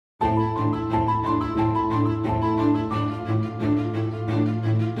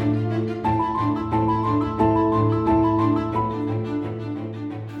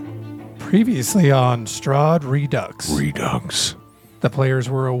Previously on Strahd Redux. Redux. The players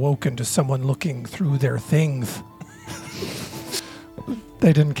were awoken to someone looking through their things.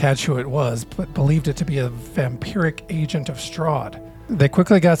 They didn't catch who it was, but believed it to be a vampiric agent of Strahd. They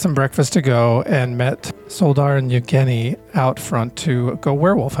quickly got some breakfast to go and met Soldar and Yevgeny out front to go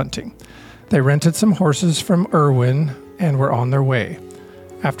werewolf hunting. They rented some horses from Irwin and were on their way.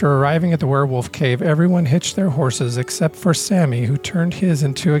 After arriving at the werewolf cave, everyone hitched their horses except for Sammy, who turned his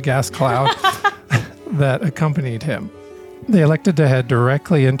into a gas cloud that accompanied him. They elected to head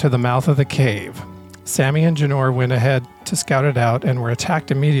directly into the mouth of the cave. Sammy and Janor went ahead to scout it out and were attacked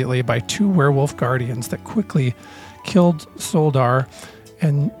immediately by two werewolf guardians that quickly killed Soldar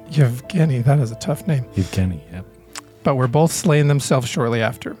and Yevgeny. That is a tough name. Yevgeny, yep. But were both slain themselves shortly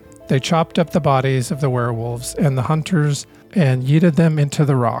after. They chopped up the bodies of the werewolves and the hunters and yeeted them into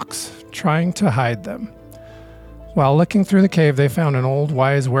the rocks, trying to hide them. While looking through the cave, they found an old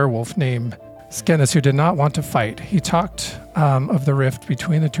wise werewolf named Skenis who did not want to fight. He talked of the rift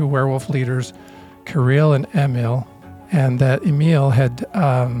between the two werewolf leaders, Kirill and Emil, and that Emil had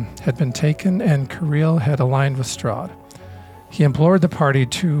been taken and Kirill had aligned with Strahd. He implored the party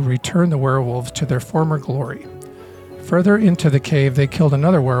to return the werewolves to their former glory. Further into the cave, they killed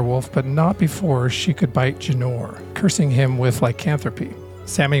another werewolf, but not before she could bite Janor, cursing him with lycanthropy.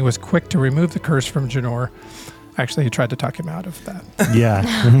 Sammy was quick to remove the curse from Janor. Actually, he tried to talk him out of that. Yeah.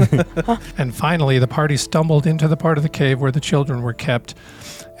 And finally, the party stumbled into the part of the cave where the children were kept,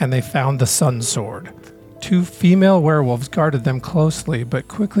 and they found the Sun Sword. Two female werewolves guarded them closely, but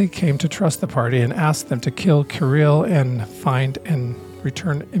quickly came to trust the party and asked them to kill Kirill and find and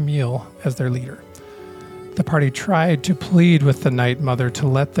return Emil as their leader. The party tried to plead with the Night Mother to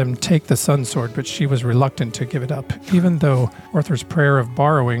let them take the Sun Sword, but she was reluctant to give it up, even though Orther's prayer of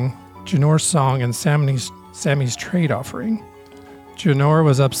borrowing, Janor's song, and Sammy's trade offering. Janor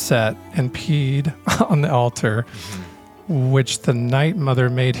was upset and peed on the altar, which the Night Mother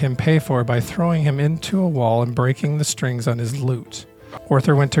made him pay for by throwing him into a wall and breaking the strings on his lute.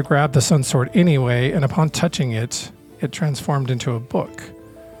 Orther went to grab the Sun Sword anyway, and upon touching it, it transformed into a book.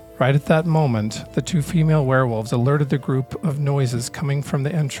 Right at that moment, the two female werewolves alerted the group of noises coming from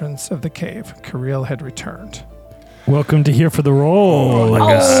the entrance of the cave. Kirill had returned. Welcome to Here for the Roll. Oh my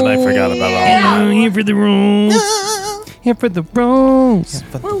God, I forgot about all that. Here for the rolls. Here for the rolls.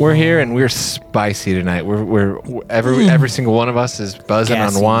 We're here and we're spicy tonight. We're every single one of us is buzzing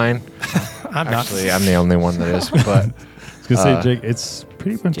Gassy. on wine. I'm Actually, I'm the only one that is, but I was going to say, Jake, it's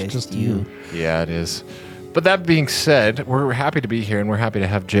pretty much just you. yeah, it is. But that being said, we're happy to be here and we're happy to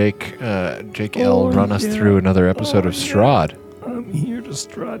have Jake L run us through another episode of Strahd. I'm here to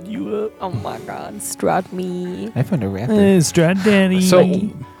Strahd you up. Oh my God, Strahd me. I found a rapper. Strahd Daddy. So,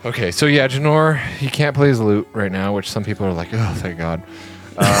 Janor, he can't play his lute right now, which some people are like, oh, thank God.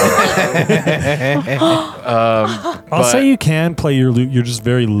 I'll say you can play your lute. You're just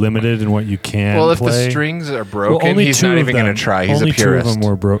very limited in what you can Well, if play. the strings are broken, only he's two not of even going to them. try. He's only a purist. 2 of them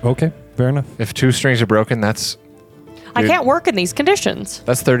were broke. Okay, fair enough. If 2 strings are broken, that's I can't work in these conditions.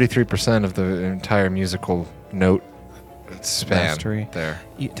 33% of the entire musical note span Mastery. there.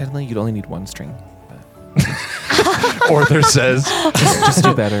 Technically, you'd only need 1 string. Orther says. Just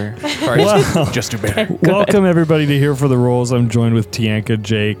do better. Well, Just do better. welcome everybody to Here for the Rolls. I'm joined with Tianka,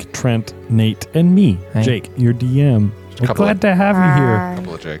 Jake, Trent, Nate, and me. Hi. Jake, your DM. We're couple glad of- to have you here.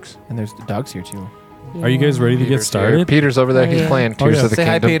 Couple of Jakes. And there's the dogs here, too. Are you guys ready to get Peter's here. started? Peter's over there. Oh, He's yeah. playing Oh, Tears yeah. of the Say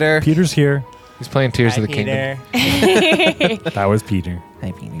hi, Kingdom. Peter. Peter's here. He's playing Tears of the Kingdom. That was Peter.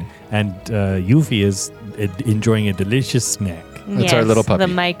 Hi, Peter. And Yuffie is enjoying a delicious snack. That's our little puppy. The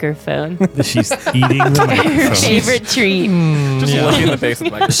microphone. She's eating the Her microphone. favorite treat. Just looking in the face of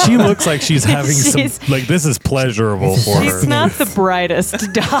the microphone. She looks like she's having some, She's- like, this is pleasurable for her. She's not the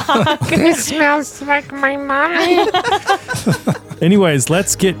brightest dog. This smells like my mommy. Anyways,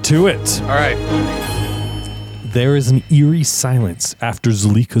 let's get to it. All right. There is an eerie silence after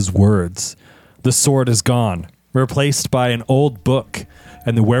Zulika's words. The sword is gone, replaced by an old book,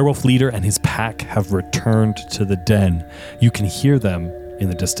 and the werewolf leader and his pack have returned to the den. You can hear them in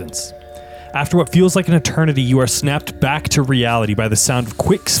the distance. After what feels like an eternity, you are snapped back to reality by the sound of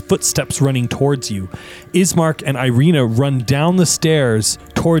quick footsteps running towards you. Ismark and Irina run down the stairs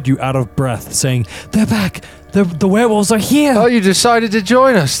toward you out of breath, saying, "They're back! The werewolves are here!" Oh, you decided to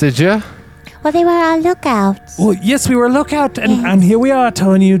join us, did you? Well, they were on lookouts. Well, yes, we were lookout, and here we are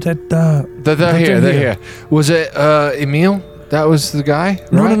telling you that... They're here. Was it Emil? That was the guy?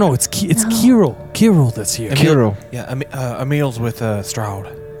 No, right? no, it's Kirill. Kirill that's here. Kirill. Yeah, Emil's with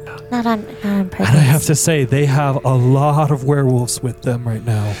Strahd. Not on purpose. And I have to say, they have a lot of werewolves with them right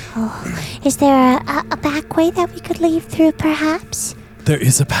now. Oh, is there a back way that we could leave through, perhaps? There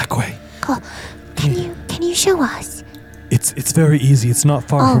is a back way. Can you show us? It's very easy. It's not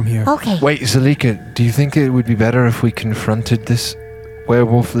far from here. Okay. Wait, Zalika, do you think it would be better if we confronted this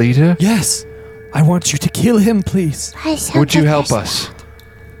werewolf leader? Yes. I want you to kill him, please. Would you help us?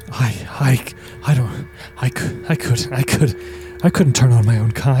 I couldn't turn on my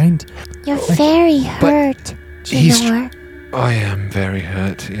own kind. You're very hurt, he's- Janor. I am very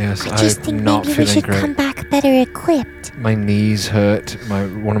hurt. Yes, I just I'm think not maybe we feeling should great. come back better equipped. My knees hurt.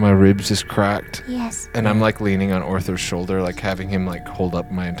 One of my ribs is cracked, Yes. and I'm like leaning on Arthur's shoulder, like having him like hold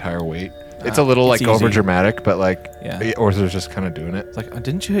up my entire weight. It's a little it's like easy. over dramatic, but like Yeah. Arthur's just kind of doing it. It's like,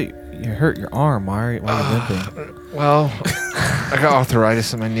 didn't you hurt your arm? Why are you limping? Well, I got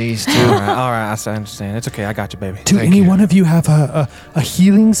arthritis in my knees too. all right, I understand. It's okay. I got you, baby. Do Thank any you. one of you have a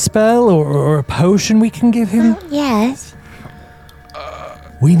healing spell or a potion we can give him? Yes.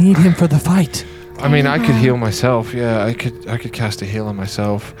 We need him for the fight. I mean, I could heal myself. Yeah, I could cast a heal on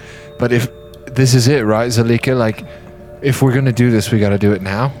myself. But if this is it, right, Zalika? Like, if we're gonna do this, we got to do it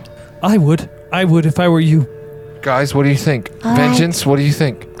now. I would if I were you. Guys, what do you think? All Vengeance, what do you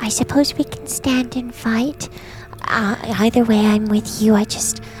think? I suppose we can stand and fight. Either way, I'm with you. I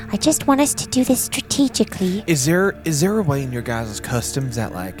just want us to do this strategically. Is there a way in your guys' customs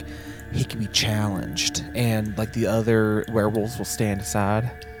that like he can be challenged and like the other werewolves will stand aside?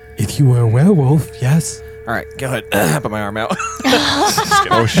 If you were a werewolf, yes. All right, go ahead. Put my arm out.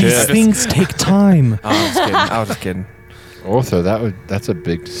 Oh These shit, things take time. I was just kidding. Arthur, that's a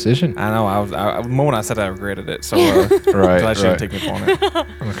big decision. I know. The moment I said I regretted it. So Right, glad she right. didn't take me upon it.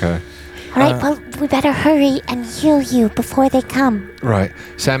 Okay, All right, well, we better hurry and heal you before they come. right.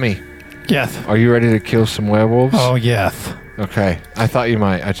 Sammy, Yes. are you ready to kill some werewolves? Oh, yes. Okay, I thought you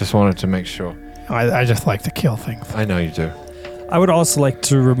might. I just wanted to make sure. I just like to kill things. I know you do. I would also like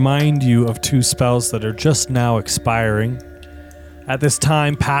to remind you of 2 spells that are just now expiring. At this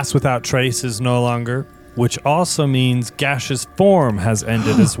time, Pass Without Trace is no longer, which also means Gash's form has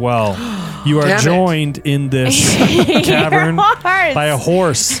ended as well. You are Damn it. joined in this cavern by a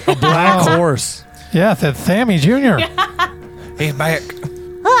horse, a black horse. Yes, it's Sammy Jr. He's back.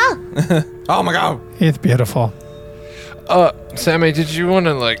 Oh my god. He's beautiful. Sammy, did you want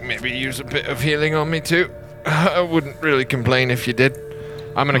to like maybe use a bit of healing on me too? I wouldn't really complain if you did.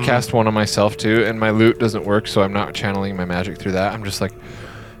 I'm gonna cast one on myself too, and my loot doesn't work, so I'm not channeling my magic through that. I'm just like,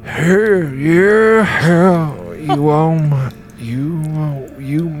 hey, yeah,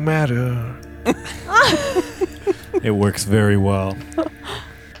 you matter. It works very well.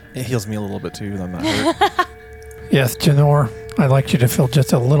 It heals me a little bit too. I'm not hurt. Yes, Janor, I'd like you to feel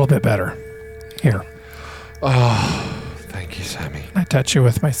just a little bit better. Here, Oh, thank you, Sammy. I touch you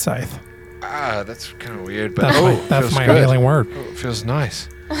with my scythe. Ah, that's kind of weird, but That's feels my good. healing word. Oh, it feels nice.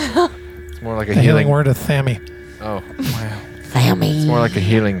 It's more like a The healing healing. word is Sammy. Oh, Wow. Family. it's more like a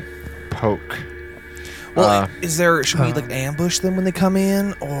healing poke. Well, should we like ambush them when they come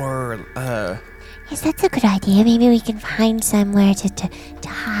in, or Yes, that's a good idea. Maybe we can find somewhere to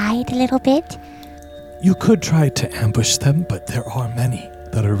hide a little bit. You could try to ambush them, but there are many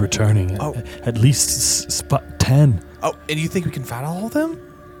that are returning. Oh. At least 10. oh, and you think we can fight all of them?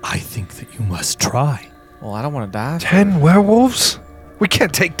 I think that you must try. Well, I don't want to die. 10 werewolves? We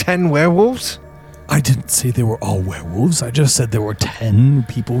can't take 10 werewolves? I didn't say they were all werewolves. I just said there were 10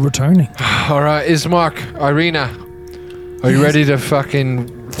 people returning. All right, Ismark, Irina, are you ready to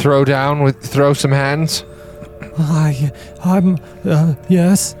fucking throw some hands?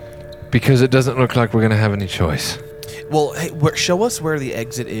 Yes. Because it doesn't look like we're gonna have any choice. Well, hey, show us where the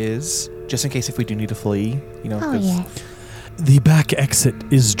exit is, just in case if we do need to flee. You know. Oh, 'cause- yes. The back exit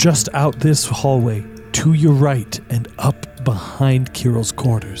is just out this hallway, to your right and up behind Kirill's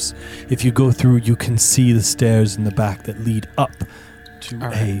quarters. If you go through, you can see the stairs in the back that lead up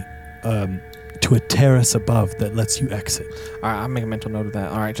to to a terrace above that lets you exit. All right, I'll make a mental note of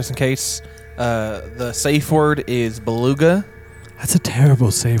that. All right, just in case. The safe word is beluga. That's a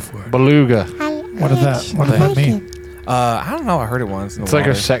terrible safe word. Beluga. What does that mean? I don't know. I heard it once. In It's the like a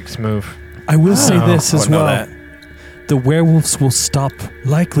water. sex move. I will say this I as wouldn't know well. that. The werewolves will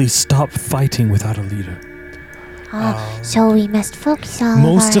likely stop fighting without a leader. So we must focus all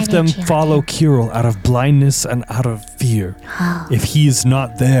Most of, of our them energy on follow him. Kirill out of blindness and out of fear. Oh. If he is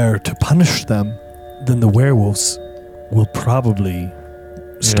not there to punish them, then the werewolves will probably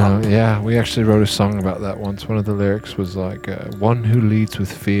stop. Yeah, we actually wrote a song about that once. One of the lyrics was like, one who leads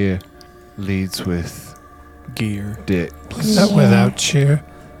with fear leads with Gear. dick. Is that without cheer?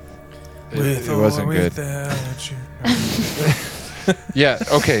 It wasn't good. Yeah,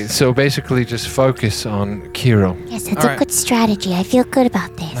 okay, so basically just focus on Kirill. Yes, that's All a right. good strategy. I feel good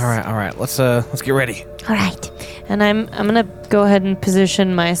about this. All right. Let's get ready. All right. And I'm gonna go ahead and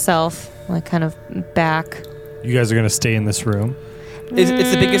position myself like kind of back. You guys are going to stay in this room? It's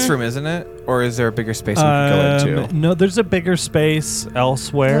the biggest room, isn't it? Or is there a bigger space we can go into? No, there's a bigger space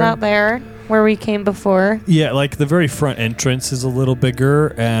elsewhere. Is it out there where we came before? Yeah, like the very front entrance is a little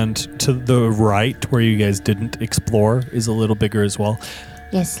bigger, and to the right, where you guys didn't explore, is a little bigger as well.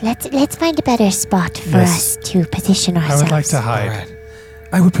 Yes, let's find a better spot for Yes. us to position I ourselves. would like to All hide. right.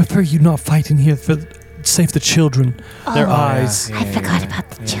 I would prefer you not fight in here for save the children, their Oh, eyes. I forgot about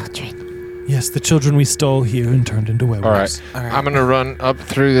the children. Yes, the children we stole here and turned into All werewolves. right. I'm going to run up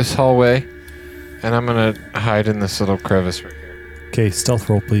through this hallway, and I'm going to hide in this little crevice right here. Okay, stealth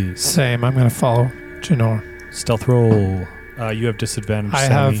roll, please. Same. I'm going to follow Janor. Stealth roll. You have disadvantage. I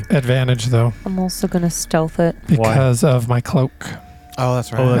Sammy. have advantage though I'm also gonna stealth it. because of my cloak, Oh,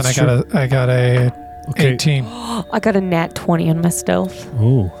 that's right. Oh, and that's I got a Okay. 18. I got a nat 20 on my stealth.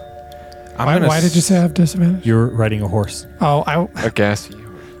 Oh, Why did you say I have disadvantage? you're riding a horse. Oh, A gassy.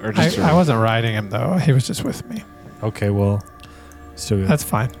 Or just I wasn't riding him though. He was just with me. Okay, well, still good. That's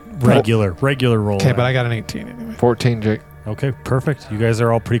fine. regular roll. Okay, then. but I got an 18 anyway. 14, Jake. Okay, perfect. You guys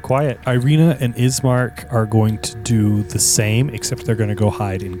are all pretty quiet. Irina and Ismark are going to do the same, except they're going to go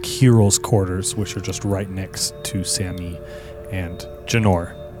hide in Kirill's quarters, which are just right next to Sammy and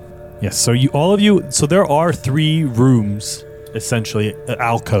Janor. Yes, so so there are 3 rooms, essentially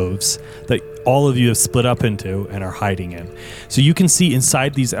alcoves, that all of you have split up into and are hiding in. So you can see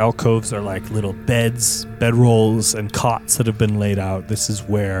inside these alcoves are like little beds, bedrolls, and cots that have been laid out. This is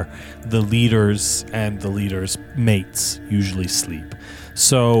where the leaders and the leaders' mates usually sleep.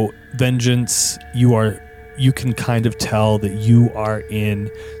 So Vengeance, you can kind of tell that you are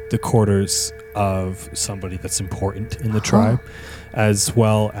in the quarters of somebody that's important in the tribe, as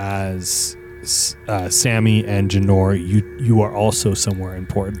well as Sammy and Janor. You are also somewhere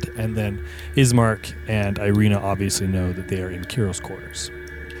important, and then Ismark and Irina obviously know that they are in Kirill's quarters.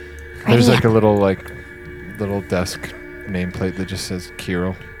 There's like a little desk nameplate that just says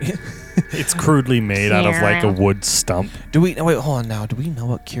Kirill. It's crudely made out of like a wood stump. Wait, hold on now. Do we know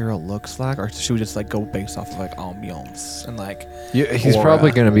what Kirill looks like? Or should we just like go based off of like ambiance and like He's aura?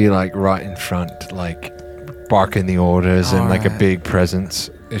 probably going to be like right in front, like barking the orders and like a Alright. big presence.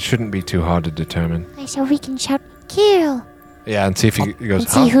 It shouldn't be too hard to determine. So we can shout, Kirill. Yeah, and see if he goes, And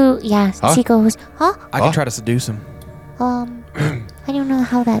see who, Huh? see he goes, huh? I can try to seduce him. I don't know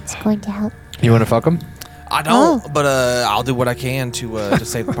how that's going to help. You want to fuck him? I don't, but I'll do what I can to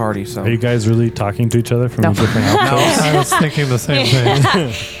save the party. So Are you guys really talking to each other from No. different alcoves? I was thinking the same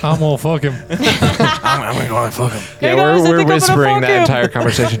thing. I'm gonna fuck him. I'm gonna go and fuck him. Yeah, Hey guys, I we're think I'm gonna whispering fuck that him. entire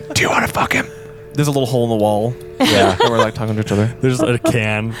conversation. Do you want to fuck him? There's a little hole in the wall. Yeah. And we're like talking to each other. There's a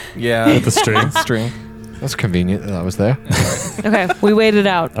can Yeah, with a string. string. That's convenient that I was there. Okay, we waited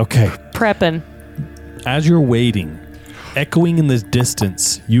out. Okay. Prepping. As you're waiting, echoing in the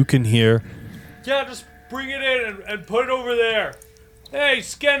distance, you can hear, Yeah, just bring it in and put it over there. Hey,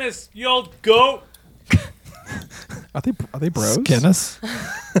 Skennis, you old goat. Are they bros? Guinness.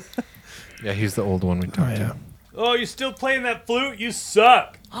 Yeah, he's the old one we talked to. Oh, you still playing that flute? You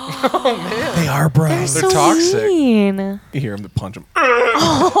suck. They are bros. They're toxic. Mean. You hear him punch him.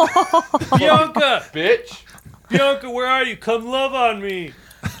 Bianca, Bitch. Bianca, where are you? Come love on me.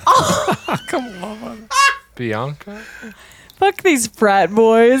 Bianca? Fuck these frat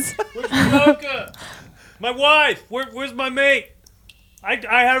boys. Where's Bianca? My wife. Where's my mate? I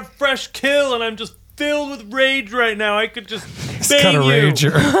have fresh kill and I'm just filled with rage right now. I could just He's bang got a you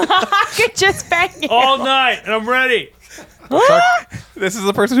rager. I could just bang you. all night and I'm ready. This is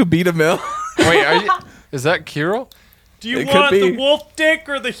the person who beat him, Mill. Wait, is that Kirill? Do you It could want the be. wolf dick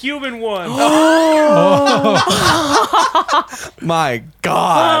or the human one? My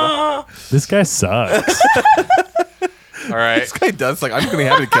God. this guy sucks. All right. This guy does like I'm gonna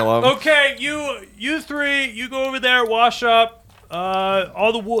have to kill him. Okay, you 3, you go over there, wash up.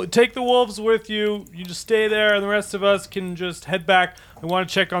 Take the wolves with you. You just stay there, and the rest of us can just head back. I want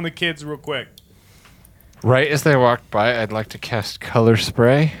to check on the kids real quick. Right as they walk by, I'd like to cast color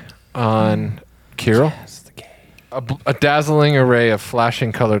spray on Kirill. A dazzling array of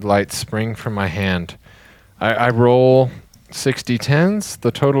flashing colored lights spring from my hand. I roll 60 10s.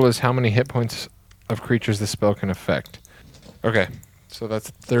 The total is how many hit points of creatures the spell can affect. Okay, so that's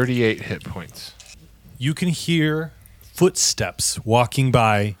 38 hit points. You can hear footsteps walking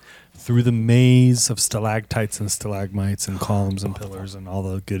by through the maze of stalactites and stalagmites and columns and pillars and all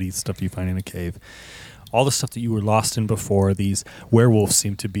the goody stuff you find in a cave. All the stuff that you were lost in before, these werewolves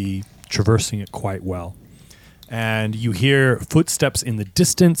seem to be traversing it quite well. And you hear footsteps in the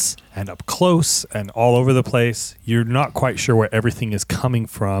distance and up close and all over the place. You're not quite sure where everything is coming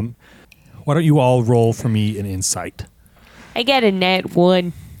from. Why don't you all roll for me an insight? I got a nat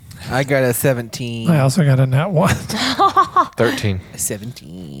 1. I got a 17. I also got a nat 1. 13.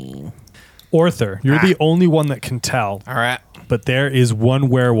 17. Arthur, you're the only one that can tell, All right. but there is one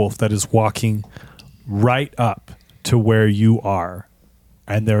werewolf that is walking right up to where you are,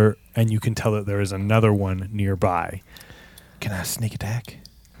 and you can tell that there is another one nearby. Can I sneak attack?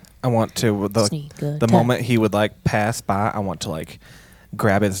 I want to Sneak the attack. moment he would like pass by, I want to like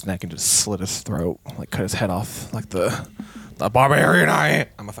grab his neck and just slit his throat, like cut his head off, like the barbarian I am.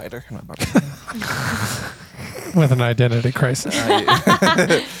 I'm a fighter. I'm not a barbarian. With an identity crisis.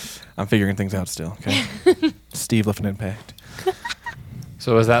 I'm figuring things out still. Okay. Steve left an impact.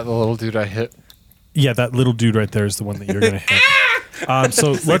 So is that the little dude I hit? Yeah, that little dude right there is the one that you're gonna hit.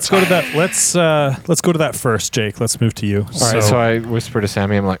 So let's go to that. Let's go to that first, Jake. Let's move to you. All right, so I whisper to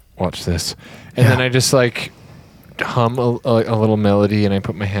Sammy, I'm like, watch this. And then I just like hum a little melody and I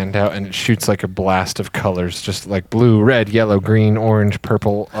put my hand out and it shoots like a blast of colors, just like blue, red, yellow, green, orange,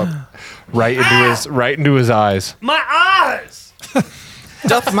 purple, right into his eyes. My eyes!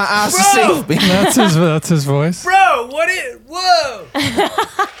 Doth my eyes Bro! deceive me? That's his voice. Bro, whoa!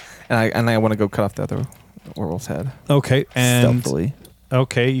 And I want to go cut off the other werewolf's head. Okay, and Stealthily.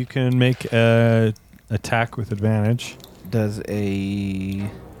 okay, you can make a attack with advantage. Does a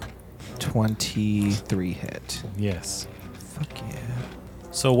 23 hit? Yes. Fuck yeah.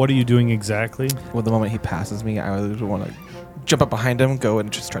 So what are you doing exactly? Well, the moment he passes me, I would want to jump up behind him, go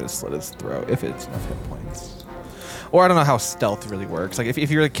and just try to slit his throat if it's enough hit points. Or I don't know how stealth really works. Like if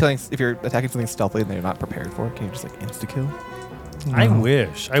you're if you're attacking something stealthily and you're not prepared for it, can you just like insta kill?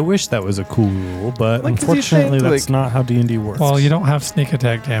 I wish that was a cool rule, but Like, 'cause you unfortunately think, that's like- not how D&D works. Well, you don't have sneak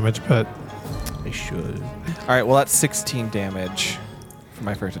attack damage, but They should. All right. Well, that's 16 damage for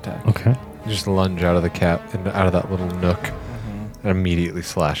my first attack. Okay. Just lunge out of the cat and out of that little nook and immediately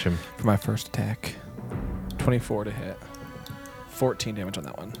slash him. For my first attack, 24 to hit. 14 damage on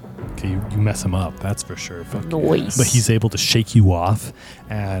that one. Okay, you mess him up, that's for sure. Noise. But he's able to shake you off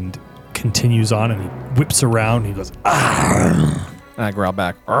and continues on, and he whips around and he goes, ah! And I growl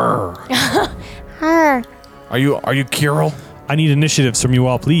back. Arr. Her. Are you Kirill? I need initiatives from you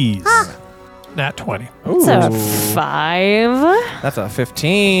all, please. nat 20. It's a 5. That's a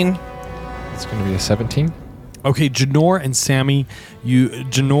 15. It's going to be a 17. Okay, Janor and Sammy,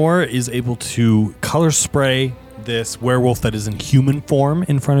 Janor is able to color spray this werewolf that is in human form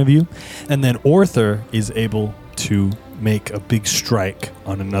in front of you, and then Arthur is able to make a big strike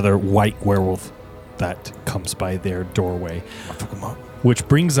on another white werewolf that comes by their doorway. I'll fuck him up. Which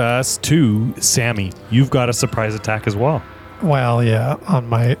brings us to Sammy. You've got a surprise attack as well. Well, yeah, on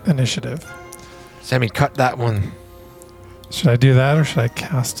my initiative. Sammy, cut that one. Should I do that or should I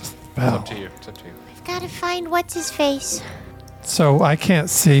cast a spell? It's up to you. It's up to you. I've got to find what's his face. So I can't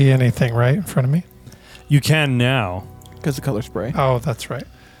see anything right in front of me? You can now Because the color spray. Oh, that's right.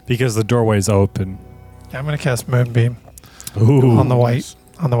 because the doorway's open. Yeah, I'm going to cast Moonbeam Ooh. on the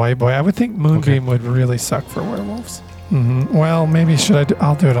white boy. I would think Moonbeam would really suck for werewolves. Well, maybe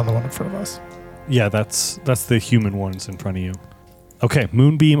I'll do it on the one in front of us. Yeah, that's the human ones in front of you. Okay,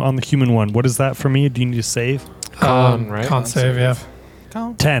 Moonbeam on the human one. What is that for me? Do you need to save? Con, right? Con save, yeah.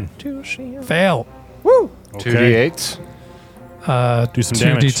 Count 10. to shield. Fail. Woo! 2d8s? Do some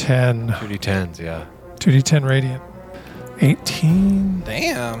damage. 2d10. 2d10s, yeah. 2d10 radiant. 18.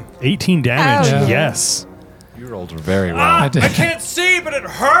 Damn. 18 damage. Ouch. Yes. You rolled very well. I did. I can't see, but it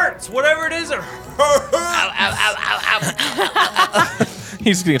hurts. Whatever it is, it hurts.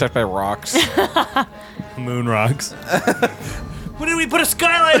 He's getting attacked by rocks. Moon rocks. When did we put a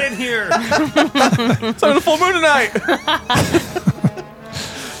skylight in here? It's on a full moon tonight.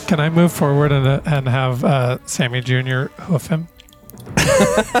 Can I move forward and have Sammy Jr. hoof him?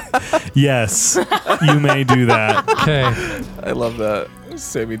 Yes, you may do that. Okay. I love that.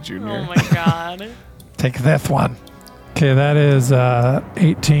 Sammy Jr. Oh my god. Take that one. Okay, that is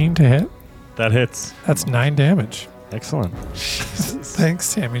 18 to hit. That hits. That's 9 damage. Excellent. Thanks,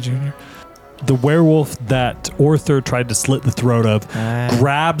 Sammy Jr. The werewolf that Arthur tried to slit the throat of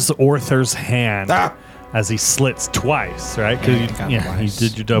grabs Arthur's hand as he slits twice, right? Because he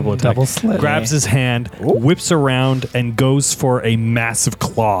did your double attack. Double slit. Grabs his hand, whips around, and goes for a massive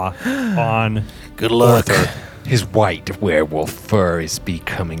claw on Good luck. Arthur. His white werewolf fur is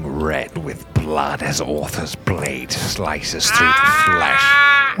becoming red with blood as Arthur's blade slices through the flesh.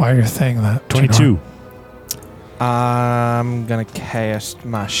 Why are you saying that? 22. I'm gonna cast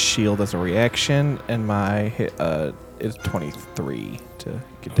my shield as a reaction, and my hit is 23 to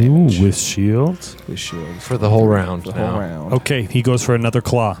get Ooh, damage. with shields. With shield For the whole round For the whole now. round. Okay, he goes for another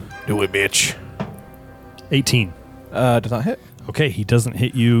claw. Do it, bitch. 18. Does not hit. Okay, he doesn't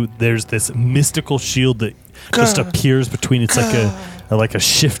hit you. There's this mystical shield that just appears between. It's like like a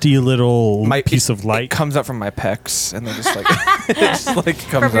shifty little piece of light. It comes up from my pecs, and then just like it just like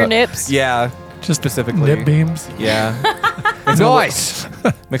comes From your up. nips? Yeah, just specifically Nip beams. Yeah, Nice.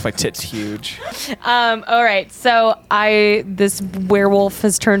 Makes my tits huge. All right. So this werewolf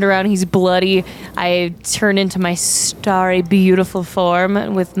has turned around. He's bloody. I turn into my starry, beautiful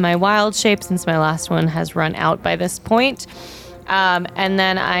form with my wild shape, since my last one has run out by this point. And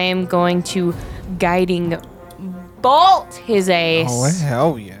then I am going to guiding bolt his ace. Oh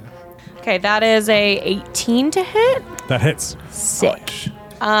hell yeah! Okay, that is a 18 to hit. That hits. Sick.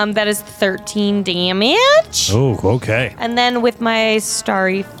 That is 13 damage. Oh, okay. And then with my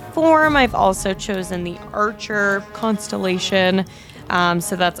starry form, I've also chosen the Archer constellation.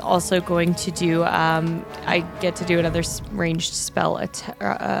 So that's also going to do. I get to do another ranged spell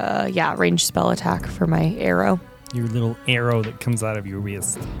ranged spell attack for my arrow. Your little arrow that comes out of your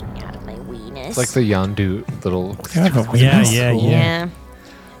wrist. Out of my weenus. It's like the Yondu little. Yeah.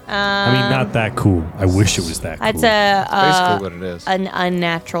 I mean, not that cool. I wish it was that cool. That's Basically what it is. an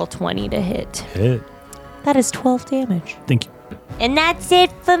unnatural 20 to hit. Hit. That is 12 damage. Thank you. And that's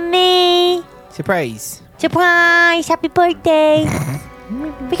it for me. Surprise! Surprise! Happy birthday.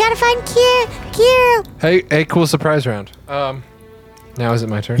 We gotta find Kira. Hey, cool surprise round. Now is it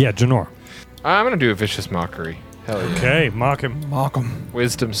my turn? Yeah, Janor. I'm gonna do a vicious mockery. Hell yeah. Okay, mock him. Mock 'em.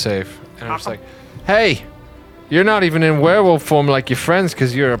 Wisdom save. And I'm just like, hey, you're not even in werewolf form like your friends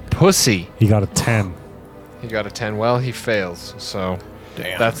because you're a pussy. He got a 10. He got a 10. Well, he fails. So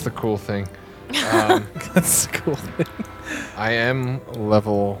that's the cool thing. That's cool. I am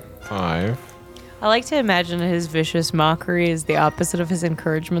level 5. I like to imagine his vicious mockery is the opposite of his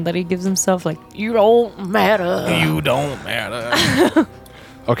encouragement that he gives himself. Like, you don't matter. You don't matter.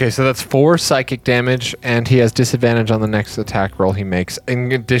 Okay, so that's 4 psychic damage, and he has disadvantage on the next attack roll he makes,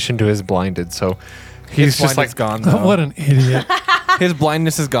 in addition to his blinded. So he's just like gone. Though. What an idiot. His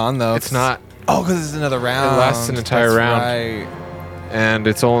blindness is gone though. It's not, Oh, because it's another round. It lasts an entire That's round. Right. and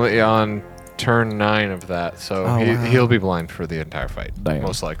it's only on turn 9 of that. So Oh, wow. he'll be blind for the entire fight, Damn.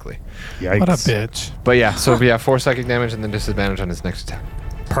 most likely. Yikes. What a bitch. But yeah, so 4 psychic damage and then disadvantage on his next attack.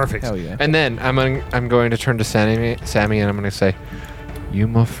 Perfect. Hell yeah. And then I'm going to turn to Sammy, and I'm going to say, "You,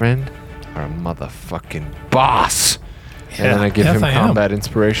 my friend, are a motherfucking boss." And then I give Yes, him I am. combat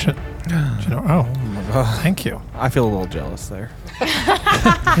inspiration. Thank you. I feel a little jealous there.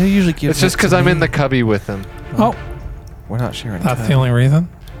 He usually gives. It's just because I'm in the cubby with him. Oh, We're not sharing. that's time. the only reason?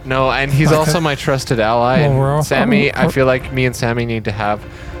 No, and he's also my trusted ally. Well, and we're also- Sammy, I feel like me and Sammy need to have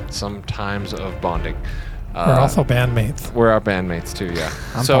some times of bonding. We're also bandmates. We're our bandmates too, yeah.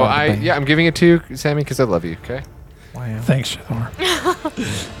 I'm So bonded. I'm giving it to you, Sammy, because I love you. Okay. Wow. Thanks, Shador.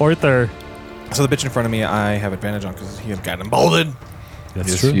 Arthur. So the bitch in front of me, I have advantage on because he has got him bolted.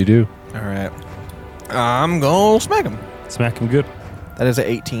 That's true. you do. All right. I'm gonna smack him. Smack him good. That is an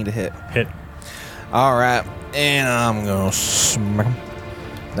 18 to hit. Hit. All right, and I'm gonna smack him.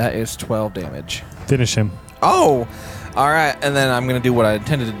 That is 12 damage. Finish him. Oh, all right. And then I'm gonna do what I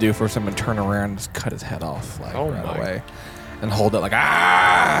intended to do first. I'm gonna turn around and just cut his head off, like Oh right my. away, and hold it like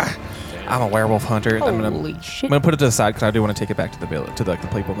ah. I'm a werewolf hunter. I'm Holy gonna shit. put it to the side because I do want to take it back to the village, to the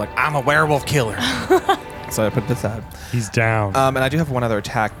people. I'm like, I'm a werewolf killer. So I put it to the side. He's down. And I do have one other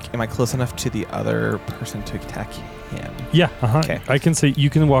attack. Am I close enough to the other person to attack him? yeah. Uh-huh. Okay. I can say you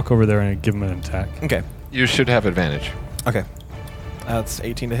can walk over there and give him an attack. Okay. You should have advantage. Okay. That's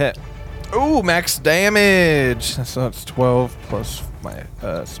 18 to hit. Ooh, max damage. So it's 12 plus my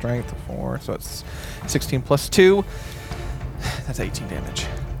strength of 4. So it's 16 plus 2. That's 18 damage.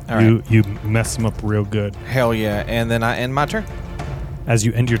 All right. You mess him up real good. Hell yeah. And then I end my turn. As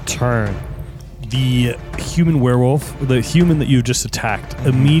you end your turn, the human werewolf, the human that you just attacked,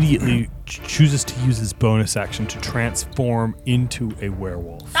 immediately chooses to use his bonus action to transform into a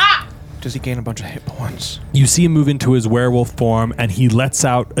werewolf. Does he gain a bunch of hit points? You see him move into his werewolf form, and he lets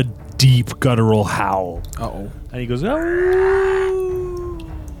out a deep guttural howl. Uh-oh. And he goes, "Oh!"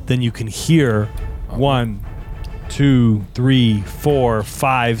 Then you can hear 1, 2, 3, 4,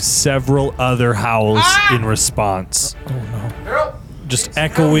 5, several other howls in response. Oh, no. Just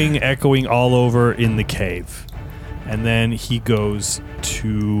echoing all over in the cave. And then he goes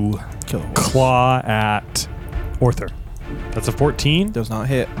to claw at Arthur. That's a 14. Does not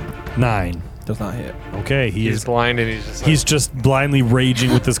hit. 9. Does not hit. Okay, He's blind and he's just blindly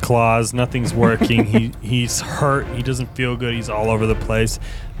raging with his claws. Nothing's working. He's hurt. He doesn't feel good. He's all over the place.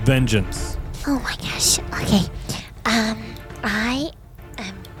 Vengeance. Oh my gosh. Okay. I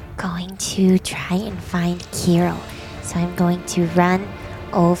am going to try and find Kiro. So I'm going to run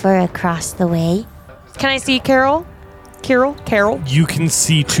over across the way. Can I see Carol? Carol? You can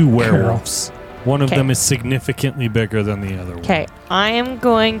see 2 werewolves. One of Okay. them is significantly bigger than the other one. Okay, I am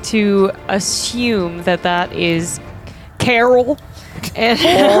going to assume that is Carol, and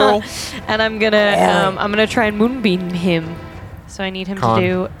and I'm gonna try and moonbeam him. So I need him Con. to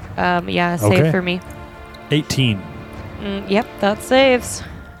do a save Okay. for me. 18. Yep, that saves,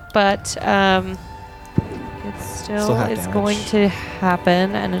 but it Still still half is damage. going to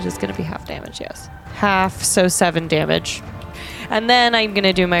happen, and it is going to be half damage. Yes, half, so 7 damage. And then I'm going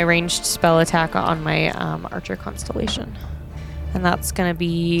to do my ranged spell attack on my Archer Constellation. And that's going to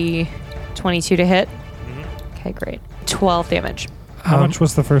be 22 to hit. Okay, great. 12 damage. How much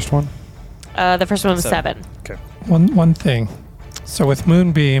was the first one? The first one was 7. One thing. So with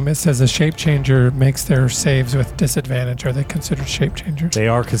Moonbeam, it says a shape changer makes their saves with disadvantage. Are they considered shape changers? They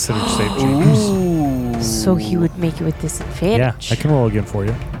are considered shape changers. Ooh. So he would make it with Yeah, disadvantage. I can roll again for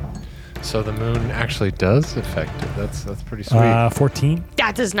you. So the moon actually does affect it. That's pretty sweet. 14.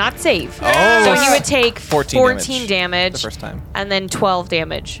 That does not save. Oh. So he would take 14 14 The damage first time. and then 12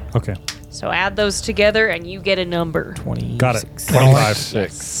 damage. Okay, So add those together and you get a number. 20. got it. 26. 25.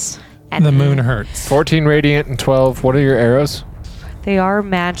 6. And The moon hurts. 14 radiant and 12. What are your arrows? They are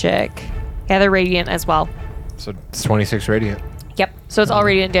magic. Yeah, they're radiant as well. So it's 26 radiant. Yep. So it's all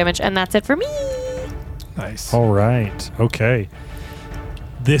radiant damage, and that's it for me. Nice. All right. Okay.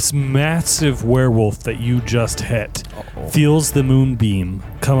 This massive werewolf that you just hit feels the moonbeam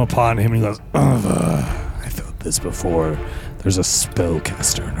come upon him and he goes, I felt this before. There's a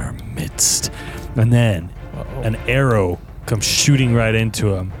spellcaster in our midst. And then an arrow comes shooting right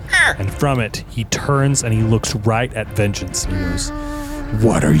into him. And from it, he turns and he looks right at Vengeance and he goes,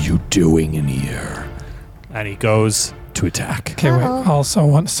 what are you doing in here? And he goes to attack. Okay, wait.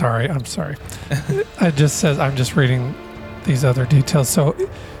 Also, I'm sorry. It just says, I'm just reading these other details. So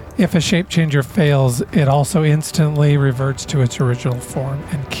if a shape changer fails, it also instantly reverts to its original form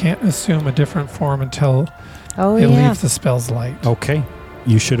and can't assume a different form until Oh, it leaves the spell's light. Okay.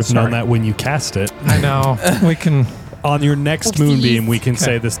 You should have known Sorry. that when you cast it. I know. We can. On your next moonbeam, we can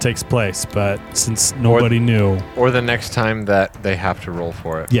say this takes place, but since nobody knew, Or the next time that they have to roll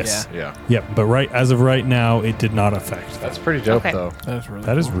for it. yes, Yeah. yep. But as of right now, it did not affect. That's pretty dope, Okay. though. That is really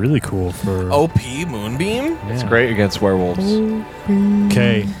That is really cool for. OP Moonbeam? It's great against werewolves.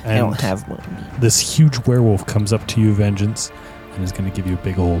 Okay, I don't and have Moonbeam. this huge werewolf comes up to you, Vengeance, and is going to give you a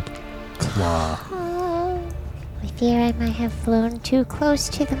big old claw. Oh, I fear I might have flown too close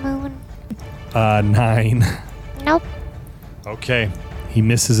to the moon. 9. Nope. Okay, he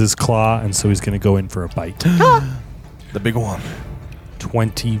misses his claw, and so he's going to go in for a bite. The big one.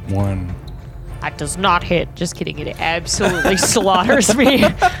 21. That does not hit. Just kidding. It absolutely slaughters me.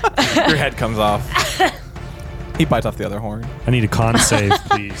 Your head comes off. He bites off the other horn. I need a con save,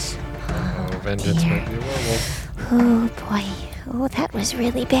 please. Oh, vengeance might be a werewolf. Oh boy. Oh, that was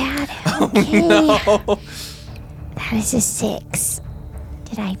really bad. Okay. That is a 6.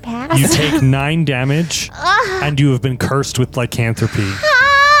 Did I pass? You take 9 damage, and you have been cursed with lycanthropy.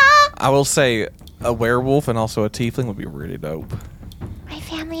 I will say a werewolf and also a tiefling would be really dope. My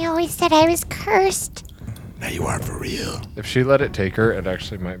family always said I was cursed. Now you are for real. If she let it take her, it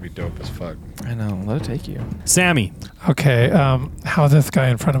actually might be dope as fuck. I know. Let it take you. Sammy, Okay, how's this guy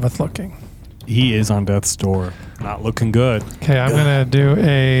in front of us looking? he is on death's door. Not looking good. Okay, I'm going to do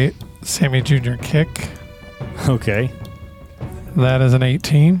a Sammy Jr. kick. Okay. That is an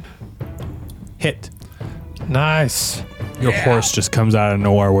 18. Hit. Nice. Your horse just comes out of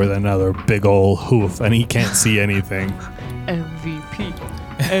nowhere with another big old hoof, and he can't see anything. MVP.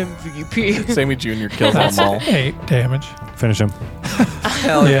 MVP. Sammy Jr. kills That's them all. 8 damage. Finish him.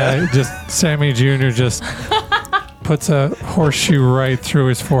 Hell Yeah, just Sammy Jr. just puts a horseshoe right through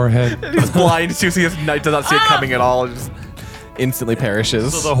his forehead. He's blind. He does not see it coming at all. And just instantly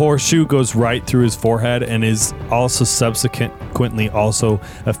perishes. So the horseshoe goes right through his forehead and is also subsequently also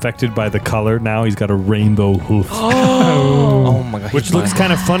affected by the color. Now he's got a rainbow hoof, Oh my god. which looks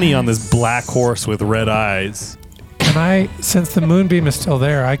kind of funny on this black horse with red eyes. Can I, since the moonbeam is still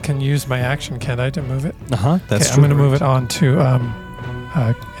there, I can use my action, can't I, to move it? Uh-huh. Okay, I'm going to move it on to,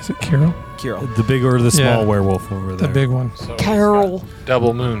 is it Kiro? Kiro. The big or the small Yeah. werewolf over The there. big one. So Carol.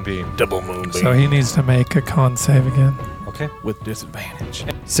 double moonbeam. double moonbeam. So he needs to make a con save again. Okay. With disadvantage.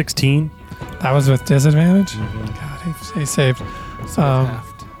 16. That was with disadvantage? Mm-hmm. God, he saved. So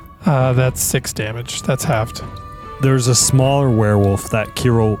halved. That's 6 damage. That's halved. There's a smaller werewolf that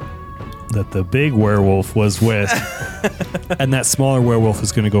the big werewolf was with, and that smaller werewolf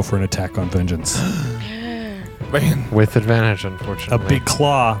is going to go for an attack on Vengeance. Man. With advantage, A unfortunately. big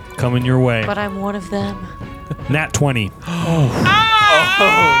claw coming your way. But I'm one of them. Nat 20. Oh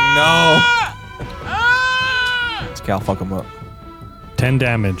no. Cal, fuck him up. 10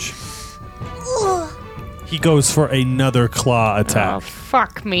 damage. He goes for another claw attack. Oh,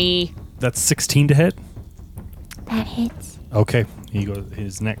 fuck me. That's 16 to hit. That hits. Okay, he goes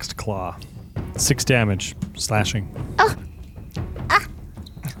his next claw. 6 damage, slashing.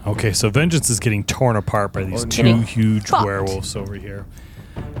 Okay, so Vengeance is getting torn apart by these two huge fucked. werewolves over here.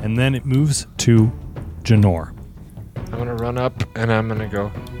 And then it moves to Janor. I'm gonna run up and I'm gonna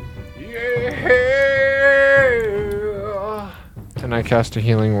go. Yeah! And I cast a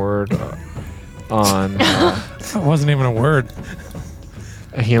healing word on That wasn't even a word.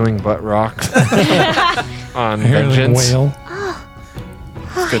 a healing butt rock on I hear like vengeance. whale.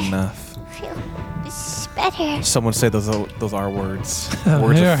 Good enough. This is better. Someone say those are words.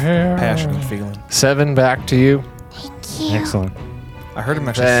 Words of passion and feeling. 7 back to you. Thank you. Excellent. I heard him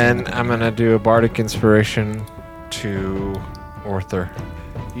actually. Then I'm gonna do a bardic inspiration to Orther.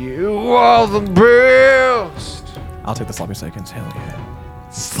 You are the best. I'll take the sloppy seconds. Hell yeah.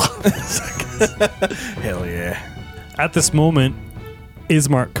 Hell yeah. At this moment,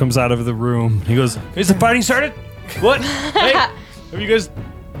 Ismark comes out of the room. He goes, Is the fighting started? What? Hey, have you guys?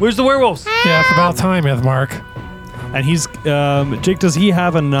 Where's the werewolves? Yeah, it's about time, Mark. and he's Jake. Does he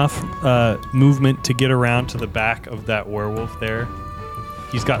have enough movement to get around to the back of that werewolf there?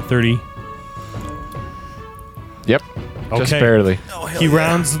 He's got 30. Yep. Just Okay. barely. He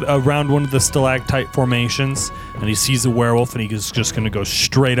rounds around one of the stalactite formations, and he sees the werewolf, and he's just going to go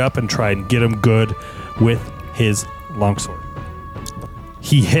straight up and try and get him good with his longsword.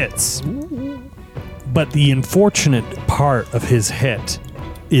 He hits, but the unfortunate part of his hit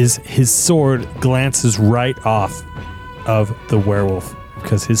is his sword glances right off of the werewolf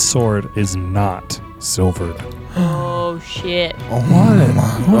because his sword is not silvered. Oh shit. What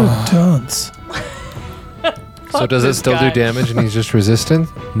a dunce. So does it this still guy. do damage and he's just resistant?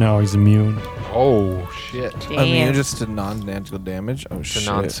 No, he's immune. Oh, shit. Immune just to non-magical damage. Oh To shit.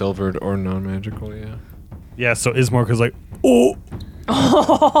 non-silvered or non-magical, yeah. Yeah, so Ismark is like, oh,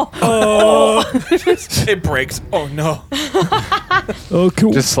 It breaks. Oh no. oh,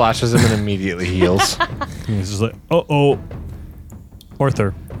 cool. Just slashes him and immediately heals. He's just like, oh,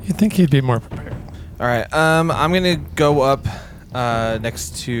 Arthur. You'd think he'd be more prepared. All right. I'm gonna go up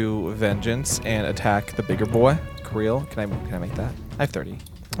next to Vengeance and attack the bigger boy, Creel. Can I make that? I have 30.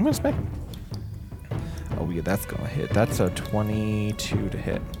 I'm gonna smack him. Oh yeah, that's gonna hit. That's a 22 to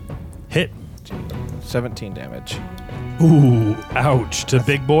hit. Hit. 17 damage. Ooh, ouch. To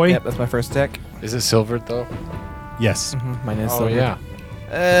big boy? Yep, that's my first attack. Is it silvered, though? Yes. Mine is Oh, silver.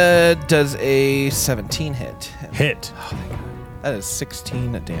 yeah. Does a 17 hit? Hit. That is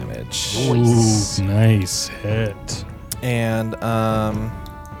 16 damage. Ooh, nice hit. And I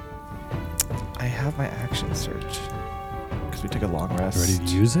have my action surge because we took a long rest. Ready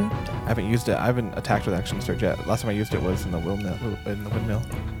to use it? I haven't used it. I haven't attacked with action surge yet. Last time I used it was in the windmill.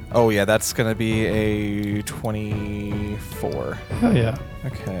 Oh yeah, that's gonna be a 24. Hell yeah.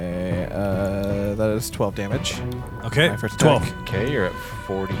 Okay, that is 12 damage. Okay. My first 12. attack. Okay, you're at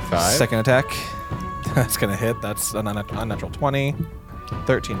 45. Second attack. That's gonna hit. That's an unnatural 20.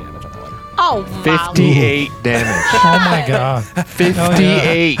 13 damage on that one. Oh, wow. 58 damage. Oh my god.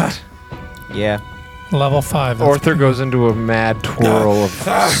 58. Yeah. Level 5. That's Arthur goes into a mad twirl of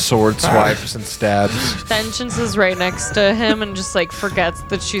sword swipes and stabs. Vengeance is right next to him and just like forgets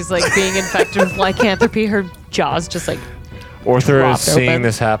that she's like being infected with lycanthropy. Her jaws just like Arthur is Dropped seeing open.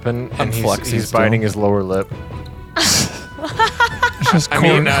 this happen and Unflexing he's still. biting his lower lip. just You're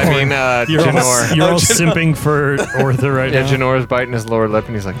all, Janor. you're all simping for Arthur right Yeah, now. Janor's biting his lower lip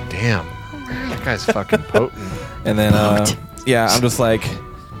and he's like, damn, that guy's fucking potent. And then, yeah, I'm just like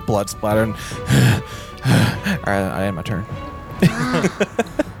blood splattering. All right, I end my turn.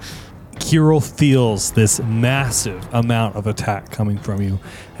 Kirill feels this massive amount of attack coming from you,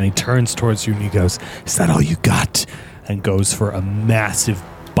 and he turns towards you and he goes, "Is that all you got?" And goes for a massive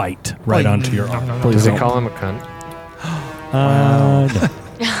bite right onto your arm. Does he call him a cunt? No.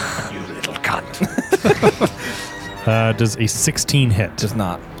 You little cunt. Does a 16 hit? Does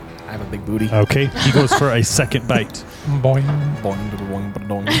not. I have a big booty. Okay, he goes for a second bite. Boing. Boing, boing,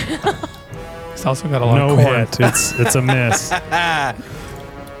 boing, boing. It's also got a lot No of corn. hit. It's a miss.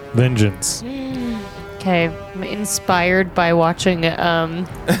 Vengeance. Okay, I'm inspired by watching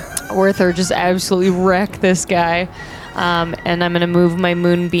Arthur just absolutely wreck this guy. And I'm going to move my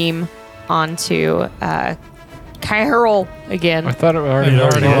moonbeam onto Kyril again. I thought it already, It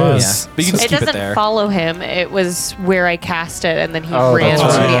already was. Yeah. But you can just It keep it doesn't there. follow him. It was where I cast it, and then he Oh, ran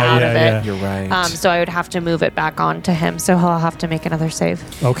that's me right. out of it. You're right. So I would have to move it back onto him, so he'll have to make another save.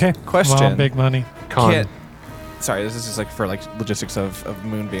 Okay. Question. Well, big money. Con. Can't- Sorry, this is just like for like logistics of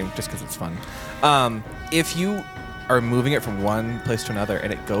Moonbeam, just because it's fun. If you are moving it from one place to another,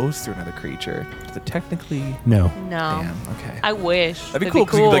 and it goes through another creature. Does it technically? No. No. Damn. Okay. I wish. That'd be cool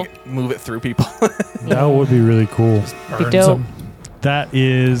because you could like move it through people. That would be really cool. Be Burns dope. him. That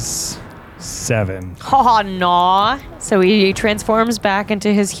is 7. Oh, no. So he transforms back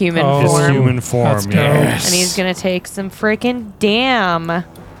into his human Oh. His form. human form. That's dope. Yes. And he's going to take some freaking damn.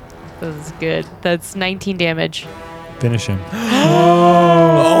 This is good. That's 19 damage. Finish him.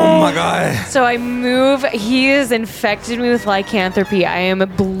 Oh my god. So I move. He has infected me with lycanthropy. I am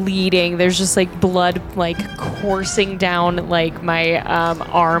bleeding. There's just like blood like coursing down like my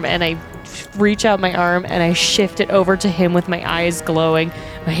arm, and I reach out my arm and I shift it over to him with my eyes glowing.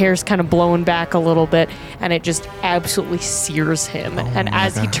 My hair's kind of blown back a little bit, and it just absolutely sears him. And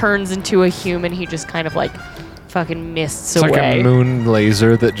as he turns into a human, he just kind of like fucking mists It's away. like a moon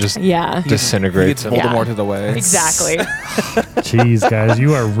laser that just Yeah. disintegrates He him. gets Yeah. Voldemorted away. Exactly. Jeez, guys,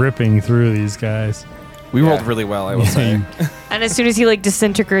 you are ripping through these guys. We rolled really well, I will say. And as soon as he like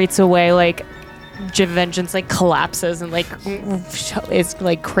disintegrates away, like Vengeance like collapses and like is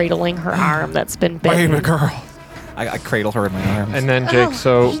like cradling her arm that's been bitten. Baby girl. I cradle her in my arms. And then Jake,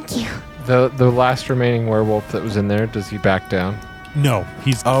 so Thank you. the last remaining werewolf that was in there, does he back down? No,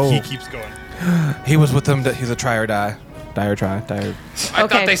 he Oh. keeps going. he was with them. He's a try or die. Die or try. Die or... I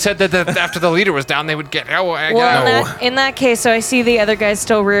Okay. thought they said that after the leader was down, they would get. Oh, I Well, got in that case, so I see the other guy's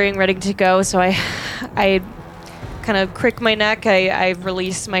still rearing, ready to go. So I kind of crick my neck. I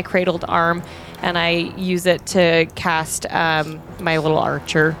release my cradled arm, and I use it to cast my little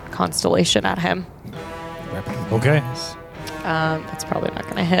archer constellation at him. Okay. That's probably not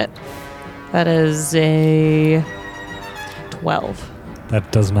going to hit. That is a 12. That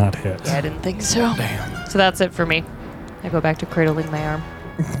does not hit. Yeah, I didn't think so. Damn. So that's it for me. I go back to cradling my arm.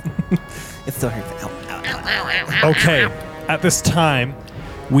 It still hurts. Okay. At this time,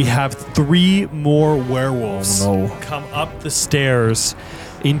 we have 3 more werewolves Oh, no. come up the stairs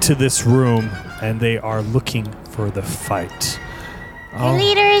into this room, and they are looking for the fight. Your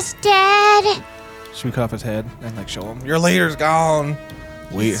leader is dead. Should we cut off his head and like show him? Your leader's gone.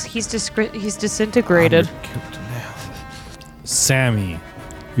 He's disintegrated. Sammy,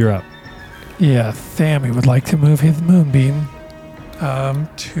 you're up. Yeah, Thammy would like to move his moonbeam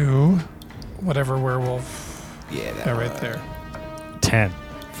to whatever werewolf. Yeah, Yeah, right there. 10.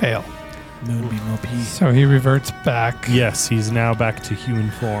 Fail. Moonbeam OP. So he reverts back. Yes, he's now back to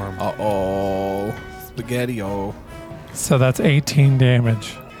human form. Uh-oh. Spaghetti-o. So that's 18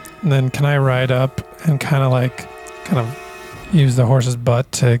 damage. And then can I ride up and kind of use the horse's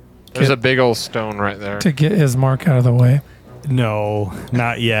butt There's a big old stone right there. to get his mark out of the way? No,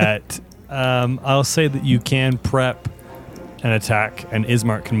 not yet. I'll say that you can prep an attack, and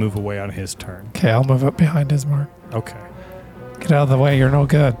Ismark can move away on his turn. Okay, I'll move up behind his mark. Okay. Get out of the way, you're no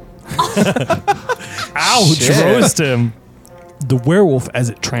good. Ouch! Shit. Roast him. The werewolf, as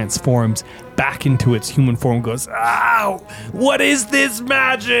it transforms back into its human form, goes, "Ow! What is this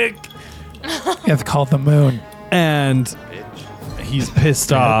magic?" It's called the moon. And he's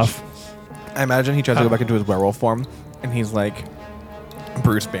pissed off. I imagine he tries to go back into his werewolf form, and he's like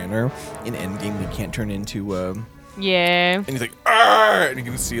Bruce Banner in Endgame. He can't turn into Yeah. and he's like, "Arr!" And you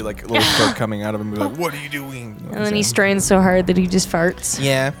can see like a little stroke coming out of him. He's like, "What are you doing?" You know what And I'm then he saying? strains so hard that he just farts.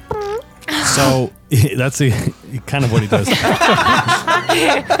 Yeah. So that's kind of what he does.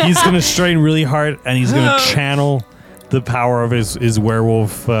 He's going to strain really hard, and he's going to channel the power of his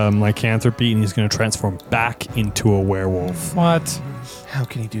werewolf lycanthropy, and he's going to transform back into a werewolf. What? How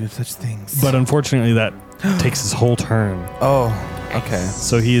can he do such things? But unfortunately, that takes his whole turn. oh, okay.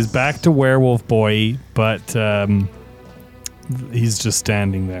 So he is back to werewolf boy, but he's just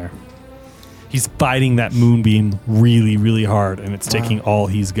standing there. He's fighting that moonbeam really, really hard, and it's taking all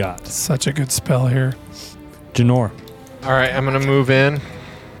he's got. Such a good spell here. Janor. All right, I'm gonna move in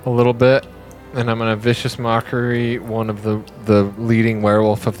a little bit, and I'm gonna vicious mockery one of the leading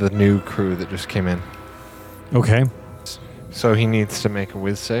werewolf of the new crew that just came in. Okay. So he needs to make a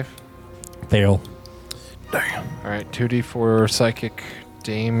whiz save. Fail. All right, 2d4 psychic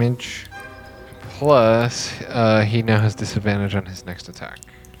damage, plus he now has disadvantage on his next attack.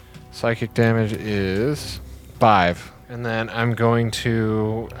 Psychic damage is 5. And then I'm gonna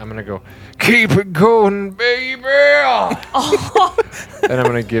go, keep it going, baby! And I'm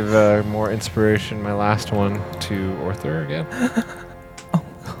gonna give more inspiration, my last one, to Orther again.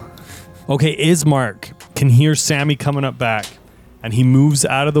 Okay, Ismark can hear Sammy coming up back, and he moves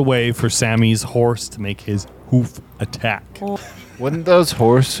out of the way for Sammy's horse to make his hoof attack. Wouldn't those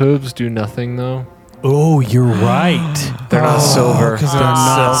horse hooves do nothing, though? Oh, you're right. They're not silver. Because They're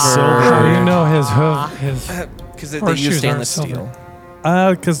not silver. How do you know his hoof? Because they Horseshoes use aren't stainless silver.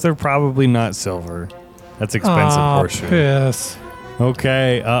 steel. Because they're probably not silver. That's expensive Aw, horseshoe. piss.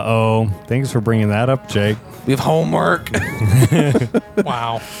 Okay, uh-oh. Thanks for bringing that up, Jake. We have homework.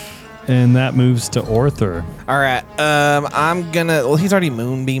 Wow. And that moves to Orther. All right. I'm gonna. Well, he's already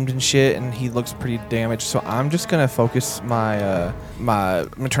moonbeamed and shit, and he looks pretty damaged. So I'm just gonna focus my I'm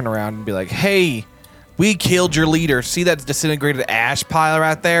gonna turn around and be like, "Hey, we killed your leader. See that disintegrated ash pile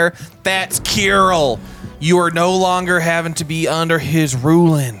right there? That's Kirill. You are no longer having to be under his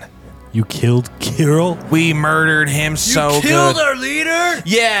ruling. You killed Kirill? We murdered him good. our leader?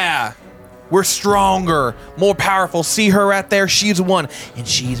 Yeah." We're stronger, more powerful. See her right there? She's the one. And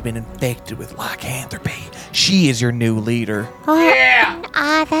she's been infected with lycanthropy. She is your new leader.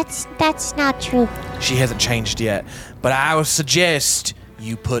 That's not true. She hasn't changed yet. But I would suggest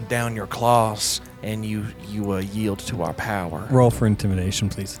you put down your claws and you yield to our power. Roll for intimidation,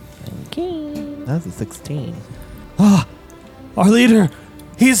 please. Okay. That's a 16. Ah, our leader.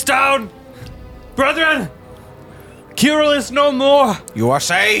 He's down! Brethren! Kirill is no more! You are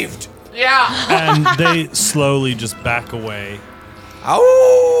saved. And they slowly just back away.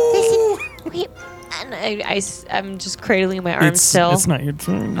 Oh! Listen, I'm just cradling my arm still. It's not your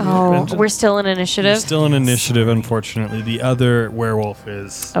turn. Oh, we're still in initiative? You're still in initiative, unfortunately. The other werewolf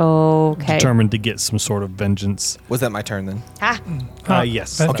is Okay. determined to get some sort of vengeance. Was that my turn then?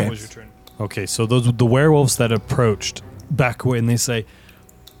 Yes, Okay. that was your turn. Okay, so the werewolves that approached back away and they say,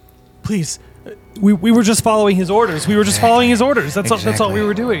 please, we were just following his orders. We were just following his orders. That's all we Exactly.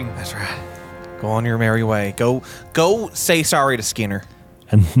 were doing. That's right. Go on your merry way. Go say sorry to Skinner.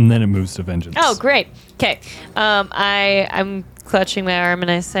 And then it moves to vengeance. Oh, great. Okay. I'm clutching my arm and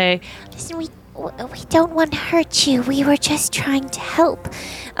I say, listen, we don't want to hurt you. We were just trying to help.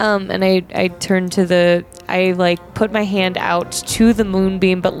 and I turn to I like put my hand out to the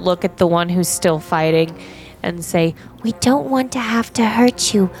moonbeam, but look at the one who's still fighting and say, We don't want to have to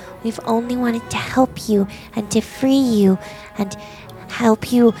hurt you. We've only wanted to help you and to free you and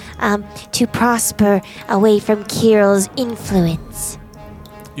help you to prosper away from Kirill's influence.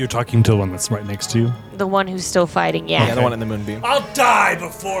 You're talking to the one that's right next to you? the one who's still fighting. Yeah. Yeah, the one in the moonbeam. I'll die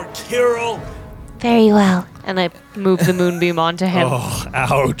before Kirill. Very well. And I move the moonbeam onto him. Oh,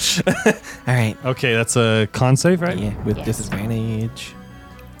 ouch. All right. Okay, that's a con save, right? Yeah, with disadvantage.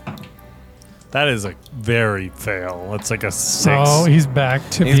 That is a very fail. That's like a 6. Oh, he's back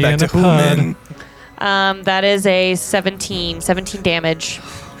to He's being back to a pun. human. That is a 17 damage.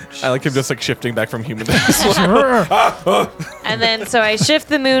 I like him just like shifting back from human to this one. Sure. And then so I shift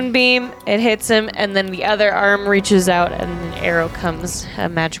the moonbeam, it hits him, and then the other arm reaches out and an arrow comes, a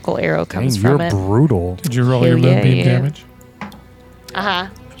magical arrow comes Dang, you're from it. brutal. Did you roll Hell your yeah, moonbeam yeah. damage? Uh-huh.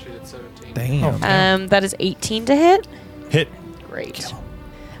 She did 17. Damn. That is 18 to hit. Hit. Great.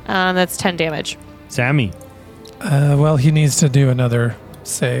 That's 10 damage. Sammy. Well, he needs to do another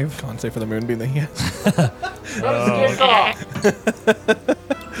save. Con save for the moonbeam that he has.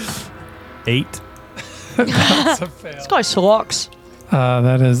 8. That's a fail. This guy sucks.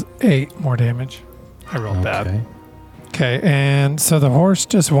 That is 8 more damage. I rolled bad. Okay. Okay, and so the horse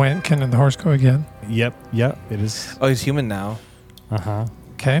just went. Can the horse go again? Yep, it is. Oh, he's human now. Uh-huh.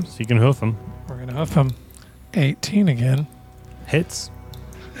 Okay, So you can hoof him. we're going to hoof him. 18 again. Hits.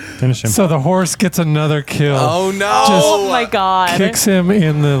 Finish him. So the horse gets another kill. Oh no! Oh my god. Kicks him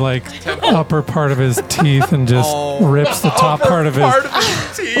in the upper part of his teeth and just rips the top part of his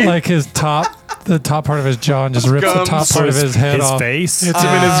like the top part of his jaw and just rips the top part of his head his off. face. Hits Him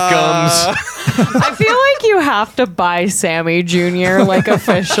in his gums. I feel like you have to buy Sammy Jr. like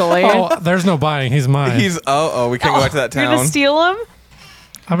officially. Oh, there's no buying. He's mine. He's we can't go back to that You're gonna town. steal him?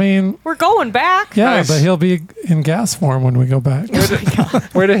 I mean, We're going back. yeah, Nice. but he'll be in gas form when we go back.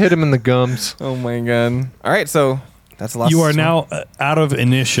 Way to hit him in the gums. Oh my god! All right, so that's the last. You are one. now out of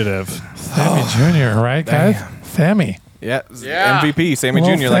initiative. Sammy Jr., right, guys? Damn. Sammy. Yeah, Yeah. MVP Sammy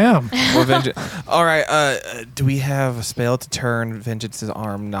Little Jr. Sam. Well, all right. Do we have a spell to turn Vengeance's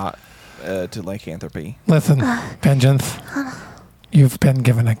arm not to lycanthropy? Listen, Vengeance, you've been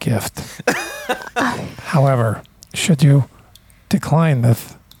given a gift. However, should you decline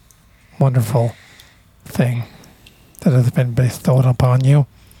this wonderful thing that has been bestowed upon you,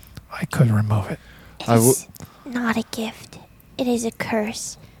 I could remove it. It is not a gift. It is a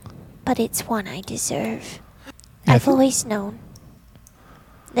curse, but it's one I deserve. I've always known.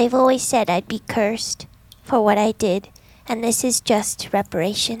 They've always said I'd be cursed for what I did, and this is just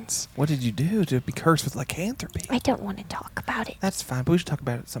reparations. What did you do to be cursed with lycanthropy? I don't want to talk about it. That's fine, but we should talk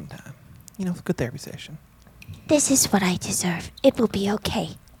about it sometime. You know, good therapy session. This is what I deserve. It will be okay.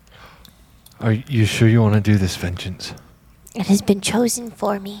 Are you sure you want to do this, Vengeance? It has been chosen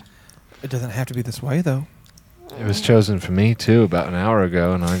for me. It doesn't have to be this way, though. It was chosen for me, too, about an hour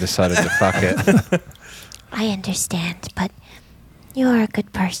ago, and I decided to fuck it. I understand, but you are a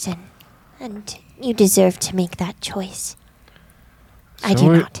good person, and you deserve to make that choice. I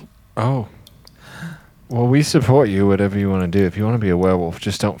do not. Oh. Well, we support you, whatever you want to do. If you want to be a werewolf,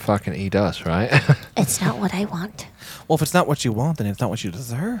 just don't fucking eat us, right? It's not what I want. Well, if it's not what you want, then it's not what you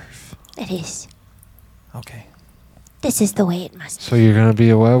deserve. It is. Okay. This is the way it must So you're going to be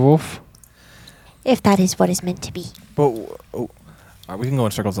a werewolf? be, if that is what is meant to be. But we can go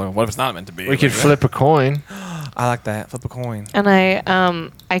in circles. What if it's not meant to be? We could flip a coin. I like that. Flip a coin. And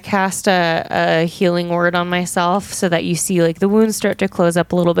I cast a healing word on myself so that you see like the wounds start to close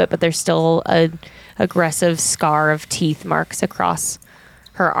up a little bit, but there's still a aggressive scar of teeth marks across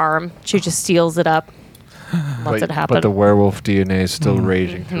her arm. She just seals it up. Lets it happen. But the werewolf DNA is still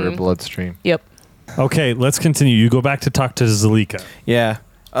raging through her bloodstream. Yep. Okay, let's continue. You go back to talk to Zalika. Yeah.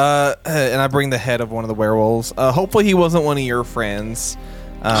 And I bring the head of one of the werewolves. Hopefully he wasn't one of your friends.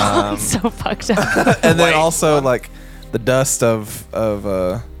 So fucked up. And then also like the dust of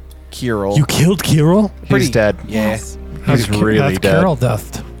Kirill. You killed Kirill? He's dead. Yeah. He's That's really that's dead. Carol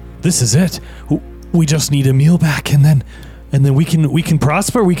Dust. This is it. We just need a meal back, and then we can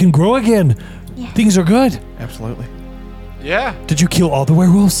prosper. We can grow again. Yeah. Things are good. Absolutely. Yeah. Did you kill all the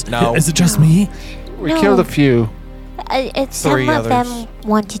werewolves? No. Is it just No. me? We No. killed a few. Some Three of others. them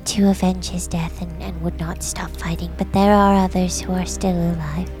wanted to avenge his death and would not stop fighting, but there are others who are still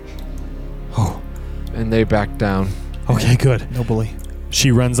alive. Oh, And they backed down. okay, good. No bully.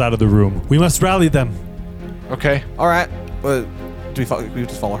 She runs out of the room. We must rally them. Okay. All right. Do we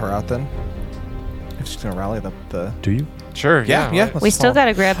just follow her out then? If she's gonna rally the. Do you? Sure. Yeah. right. Let's We still follow. got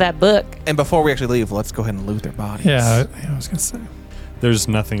to grab that book. And before we actually leave, let's go ahead and loot their bodies. Yeah, I was gonna say. There's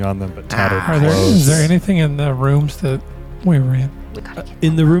nothing on them but tattered Is there clothes. anything in the rooms that we were in? We gotta get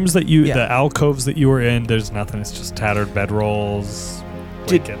In the rooms that Yeah. the alcoves that you were in, there's nothing. It's just tattered bedrolls,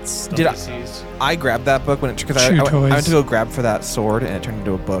 Did- blankets. stuff. did I grabbed that book when because I Shoe went toys. to go grab for that sword and it turned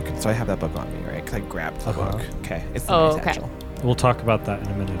into a book, and so I have that book on me, right? Because I grabbed the book. Okay. It's the Oh, nice okay. satchel. We'll talk about that in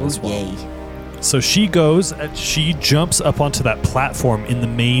a minute as well. Yay. So she goes and she jumps up onto that platform in the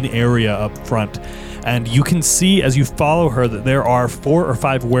main area up front. And you can see as you follow her that there are 4 or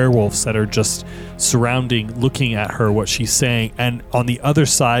 5 werewolves that are just surrounding, looking at her, what she's saying. And on the other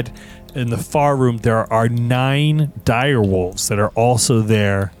side, in the far room, there are 9 dire wolves that are also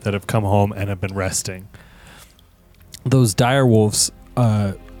there that have come home and have been resting. Those dire wolves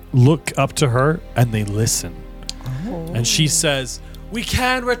look up to her and they listen. And she says, We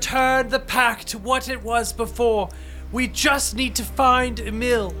can return the pack to what it was before. We just need to find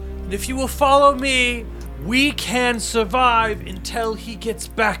Emil. And if you will follow me, we can survive until he gets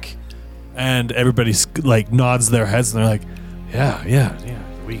back. and everybody like nods their heads and they're like, yeah,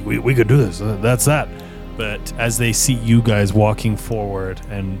 we could do this. That's that. But as they see you guys walking forward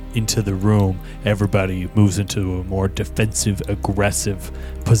and into the room, everybody moves into a more defensive, aggressive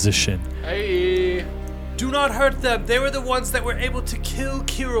position. Hey. Do not hurt them. They were the ones that were able to kill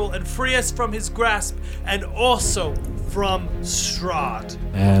Kirill and free us from his grasp, and also from Strahd.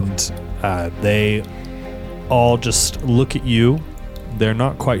 And they all just look at you. They're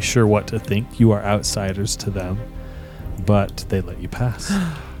not quite sure what to think. You are outsiders to them, but they let you pass.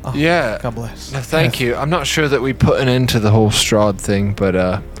 Oh, Yeah. God bless. No, thank you. I'm not sure that we put an end to the whole Strahd thing,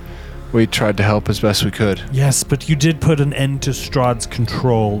 but we tried to help as best we could. Yes, but you did put an end to Strahd's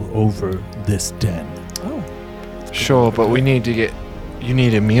control over this den. Oh. Sure, but we need to get... You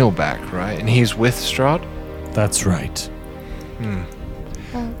need Emil back, right? And he's with Strahd? That's right.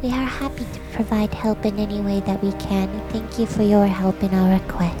 Well, we are happy to provide help in any way that we can. Thank you for your help in our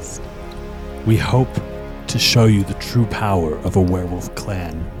request. We hope to show you the true power of a werewolf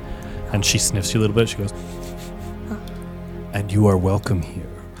clan. And she sniffs you a little bit. She goes, and you are welcome here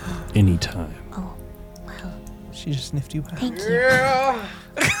anytime. Oh, well, She just sniffed you out. thank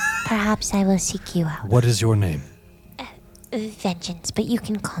you. Perhaps I will seek you out. What is your name? Vengeance, but you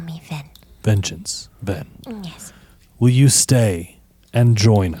can call me Ven. Vengeance. Ven. Yes. Will you stay and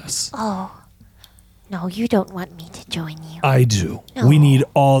join us? Oh, no, you don't want me to join you. I do. No. We need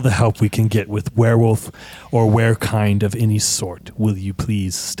all the help we can get with werewolf or werekind of any sort. Will you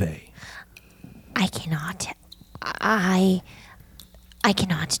please stay? I cannot. I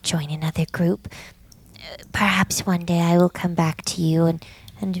cannot join another group. Perhaps one day I will come back to you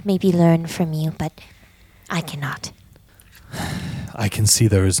and maybe learn from you, but I cannot. I can see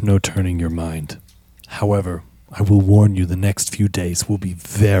there is no turning your mind. However, I will warn you the next few days will be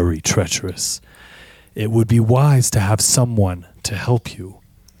very treacherous. It would be wise to have someone to help you.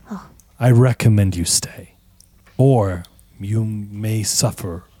 Oh. I recommend you stay. Or you may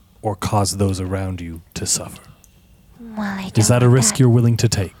suffer or cause those around you to suffer. Well, I don't Is that a want risk you're willing to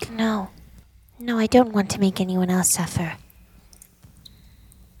take? No. No, I don't want to make anyone else suffer.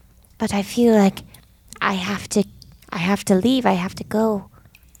 But I feel like I have to leave, I have to go.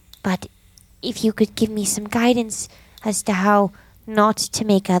 But if you could give me some guidance as to how not to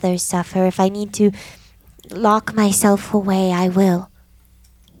make others suffer, if I need to lock myself away, I will.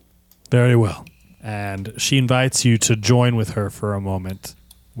 Very well. And she invites you to join with her for a moment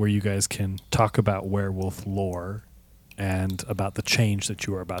where you guys can talk about werewolf lore and about the change that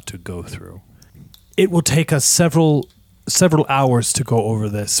you are about to go through. It will take us several hours to go over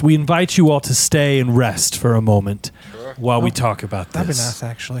this. We invite you all to stay and rest for a moment while we talk about this. That'd be nice,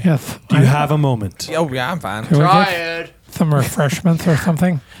 actually. Yes. Do you have a moment? Oh, yeah, I'm fine. Can we get Triad. some refreshments or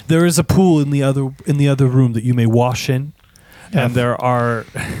something? There is a pool in the other room that you may wash in, and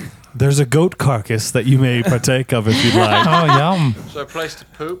there's a goat carcass that you may partake of if you'd like. Oh, yum. So a place to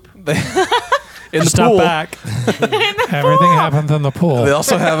poop. In the Stop pool. back. Everything happens in the pool. They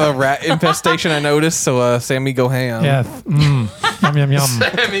also have a rat infestation, I noticed, so Sammy, go ham. Yes. Yum, yum, yum.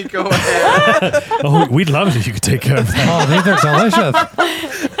 Sammy, go ahead. Oh, we'd love it if you could take care of that. Oh, these are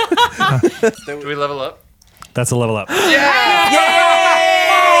delicious. Do we level up? That's a level up.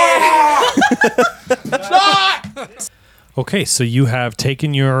 Okay, so you have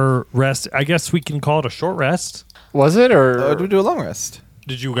taken your rest. I guess we can call it a short rest. Was it or? Do we do a long rest?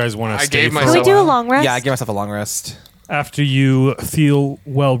 Did you guys want to I stay gave for Can we myself- do a long rest? Yeah, I gave myself a long rest. After you feel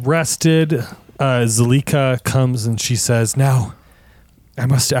well rested, Zalika comes and she says, "Now, I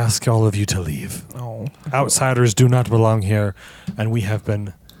must ask all of you to leave. Oh. Outsiders do not belong here, and we have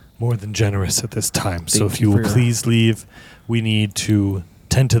been more than generous at this time. So Thank if you you for will your- please leave, we need to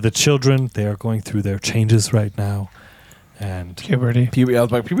tend to the children. They are going through their changes right now, and Puberty. Puberty, I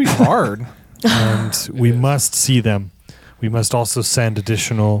was like, puberty's hard. we must see them. We must also send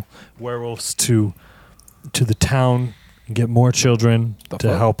additional werewolves to the town and get more children The to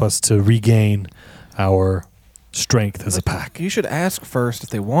fuck? help us to regain our strength as a pack." You should ask first if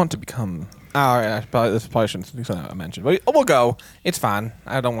they want to become. All right, this probably shouldn't be something I mentioned, but we'll go. It's fine.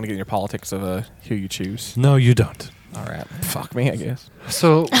 I don't want to get in your politics of who you choose. No, you don't. All right, fuck me, I guess.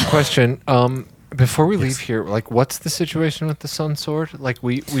 So, question. Before we leave here, like, what's the situation with the Sun Sword? Like,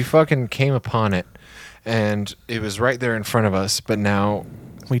 we fucking came upon it, and it was right there in front of us. But now,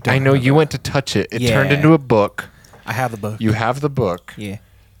 We don't I know have you it. went to touch it. It turned Yeah. into a book. I have the book. You have the book. Yeah.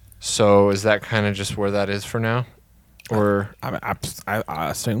 So is that kind of just where that is for now, or I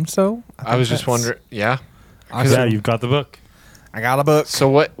assume so. I was just that's- wondering? Yeah. Yeah, you've got the book. I got a book. So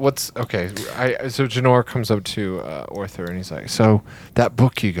what's okay? So Janor comes up to Arthur and he's like, "So that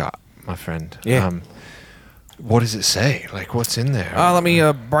book you got, my friend. Yeah. What does it say? Like, what's in there?" Let me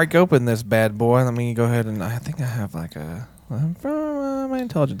break open this bad boy. Let me go ahead and I think I have like my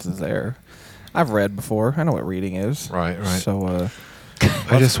intelligence is there. I've read before. I know what reading is. Right. So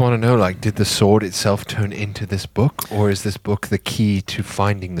I just want to know, like, did the sword itself turn into this book, or is this book the key to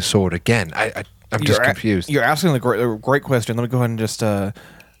finding the sword again? I'm just confused. You're asking a great question. Let me go ahead and just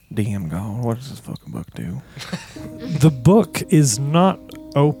DM go. What does this fucking book do? The book is not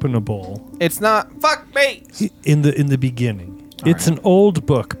openable It's not. Fuck me. in the beginning. It's an old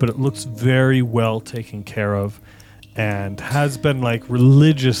book, but it looks very well taken care of and has been like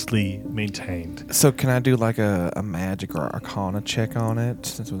religiously maintained. So can I do like a magic or arcana check on it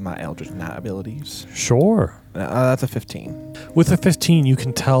since with my Eldritch Knight abilities? Sure. That's a 15. With a 15, you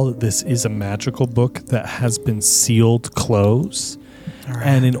can tell that this is a magical book that has been sealed close. All right.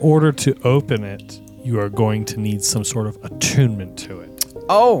 And in order to open it, you are going to need some sort of attunement to it.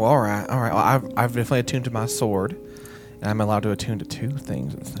 Oh, all right. Well, I've definitely attuned to my sword, and I'm allowed to attune to two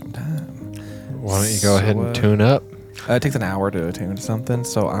things at the same time. Why don't you go ahead and So, tune up? It takes an hour to attune to something,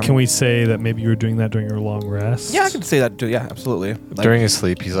 so I'm. Can we say that maybe you were doing that during your long rest? Yeah, I can say that too. Yeah, absolutely. Like, During his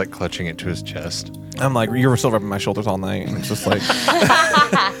sleep, he's like clutching it to his chest. I'm like, you were still rubbing my shoulders all night, and it's just like,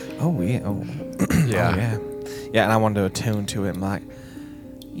 oh yeah, oh yeah, yeah. And I wanted to attune to it, and like,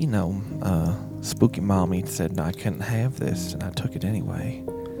 Spooky Mommy said no, I couldn't have this, and I took it anyway.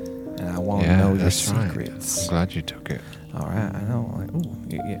 And I want to know your that's right. secrets. I'm glad you took it. All right, I know. Like, ooh,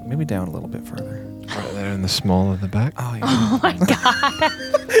 yeah, maybe down a little bit further. Right there in the small of the back. Oh yeah. Oh my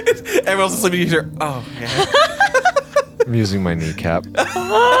god. Everyone's asleep. You hear, oh yeah. I'm using my kneecap.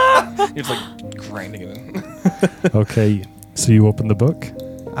 You're just like grinding it in. Okay, so you open the book.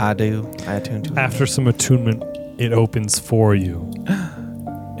 I do. I attune to it. After some attunement, it opens for you.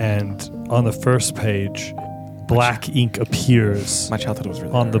 And on the first page, black ink appears My childhood was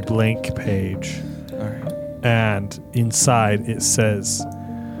really on the hard. blank page. All right. And inside it says,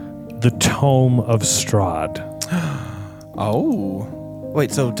 "The Tome of Strahd." Oh.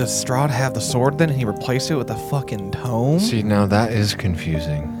 Wait, so does Strahd have the sword then and he replaced it with a fucking tome? See, now that is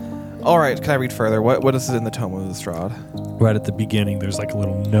confusing. All right, can I read further? What is in the Tome of the Strahd? Right at the beginning, there's like a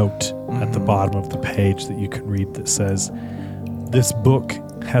little note at the bottom of the page that you can read that says, "This book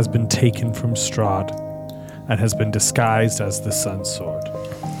has been taken from Strahd and has been disguised as the Sun Sword.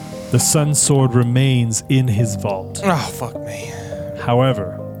 The Sun Sword remains in his vault. Oh, fuck me.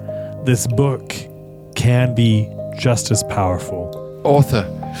 However, this book can be just as powerful." Author.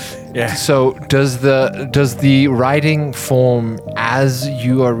 Yeah. So does the writing form as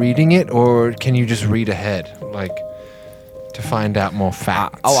you are reading it, or can you just read ahead, like to find out more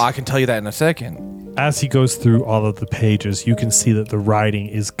facts? I can tell you that in a second. As he goes through all of the pages, you can see that the writing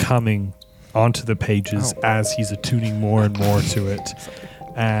is coming onto the pages as he's attuning more and more to it.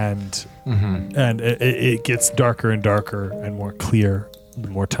 And it gets darker and darker and more clear the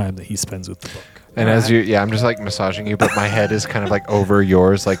more time that he spends with the book. And as I'm just like massaging you, but my head is kind of like over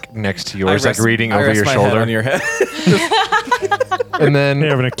yours, like next to yours, like reading over your shoulder. On your head. And then They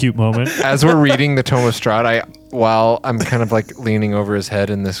have an acute moment. as we're reading the Tome of Strahd, while I'm kind of like leaning over his head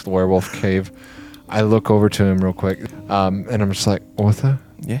in this werewolf cave, I look over to him real quick, and I'm just like, Author?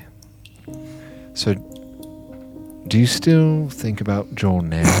 Yeah. So, do you still think about Joel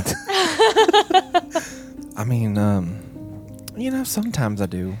now? I mean, sometimes I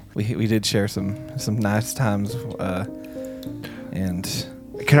do. We did share some nice times, and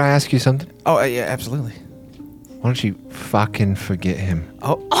Can I ask you something? oh yeah, absolutely. Why don't you fucking forget him?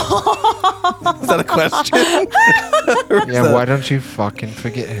 Oh, is that a question? Yeah, why don't you fucking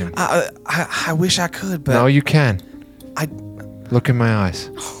forget him? I wish I could, but No, you can. I Look in my eyes.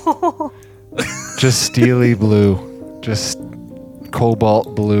 Just steely blue. Just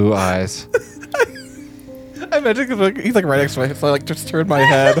cobalt blue eyes. I imagine he's like right next to me, so I like just turn my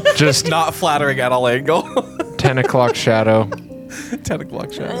head, Just not flattering at all angle. 10 o'clock shadow. 10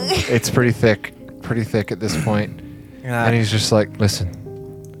 o'clock shadow. It's pretty thick at this point. And he's just like, listen,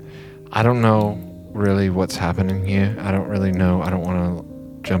 I don't know really what's happening here. I don't really know. I don't want to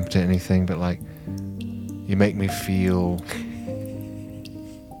jump to anything, but like, you make me feel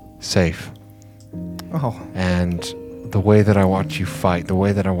safe. Oh, And the way that I watch you fight, the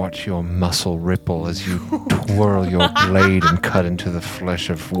way that I watch your muscle ripple as you twirl your blade and cut into the flesh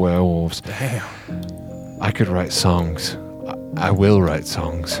of werewolves. damn. I could write songs. I will write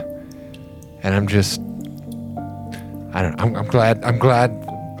songs. And I'm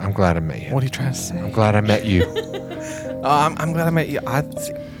glad I met you. What are you trying to say? I'm glad I met you. I'm glad I met you.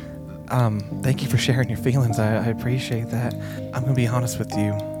 Thank you for sharing your feelings. I appreciate that. I'm gonna be honest with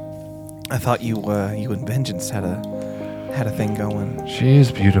you. I thought you and Vengeance had a thing going. She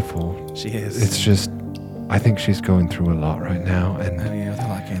is beautiful. She is. It's just, I think she's going through a lot right now, and with her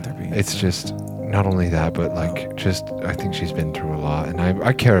lycanthropy. it's just not only that, but like, just I think she's been through a lot, and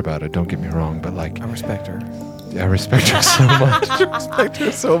I care about it. Don't get me wrong, but like, I respect her. I respect her so much. I respect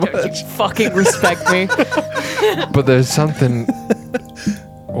her so much. Fucking respect me. But there's something,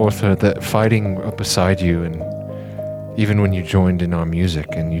 Author, that fighting up beside you, and even when you joined in our music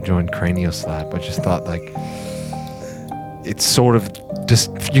and you joined Cranial Slap, I just thought like, it's sort of just,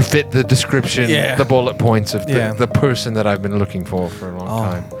 you fit the description, the bullet points of the person that I've been looking for a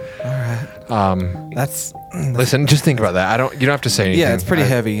long time. All right. That's Listen, just think about that. You don't have to say anything. yeah. It's pretty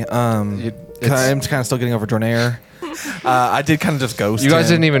heavy. I'm kind of still getting over Jornair. I did kind of just ghost. You guys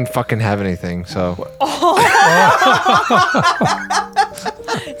him. didn't even fucking have anything, so.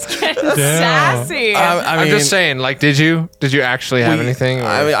 It's getting sassy. I'm just saying, like, did you actually have anything? Or?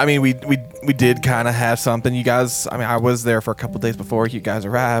 I mean, we did kind of have something. You guys, I was there for a couple of days before you guys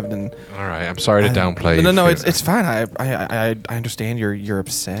arrived, and All right, I'm sorry to downplay you. No, it's fine. I understand you're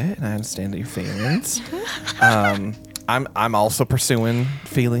upset, and I understand your feelings. I'm also pursuing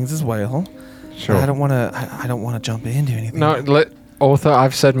feelings as well. Sure. But I don't want to jump into anything. No, Author,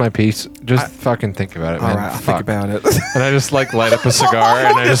 I've said my piece. Just fucking think about it, man. All right, I'll think about it. And I just like light up a cigar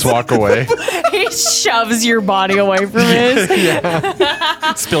and I just walk away. He shoves your body away from his.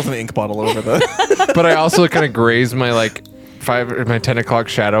 Spills an ink bottle over the. But I also kind of graze my like 10 o'clock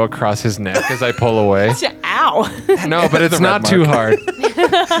shadow across his neck as I pull away. Ow. No, but it's The not red too mark.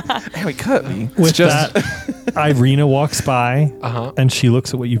 hard. Hey, we cut me. With just- that, Irina walks by Uh-huh. and she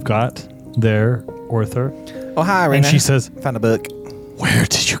looks at what you've got there, Arthur, Oh, hi, Irina. and she says, Found a book. "Where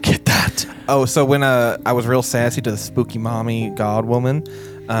did you get that?" Oh, so when I was real sassy to the spooky mommy god woman,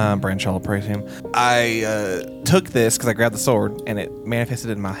 Branchall praise him, I took this because I grabbed the sword and it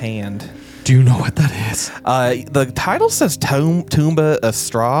manifested in my hand. Do you know what that is? The title says Tomba of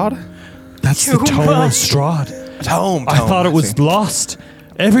Strahd. That's the Tome of Strahd. Tome. I thought it was lost.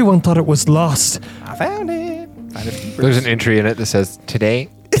 Everyone thought it was lost. I found it. There's an entry in it that says, "Today,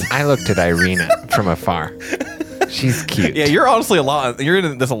 I looked at Irina from afar. She's cute. Yeah, you're honestly a lot. You're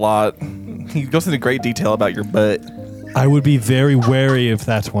in this a lot. He goes into great detail about your butt. I would be very wary of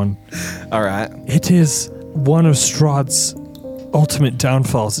that one. All right. It is one of Strahd's ultimate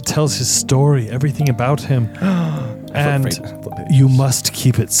downfalls. It tells his story, everything about him. And you must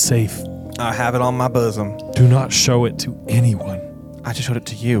keep it safe. I have it on my bosom. Do not show it to anyone. I just showed it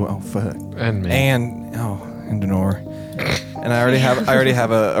to you. Oh fuck. And me. And Denor. And I already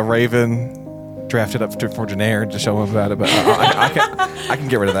have a raven drafted up for Janair to show him about it. But I can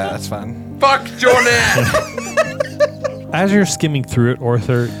get rid of that. That's fine. Fuck Jordan! As you're skimming through it,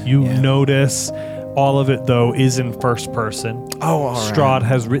 Arthur, you notice all of it, though, is in first person. Oh, all right. Strahd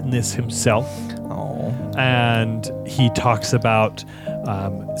has written this himself. Oh. And he talks about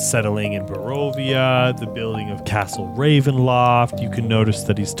settling in Barovia, the building of Castle Ravenloft. You can notice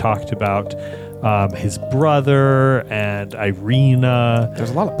that he's talked about his brother and Irina.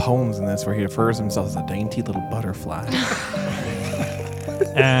 There's a lot of poems in this where he refers to himself as a dainty little butterfly.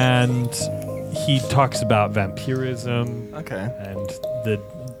 And he talks about vampirism. Okay.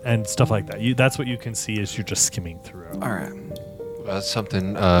 And stuff like that. That's what you can see as you're just skimming through. All right. That's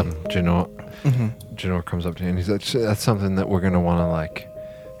something Janor comes up to me and he's like, that's something that we're going to want to like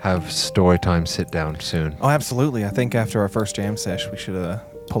have story time sit down soon. Oh, absolutely. I think after our first jam sesh, we should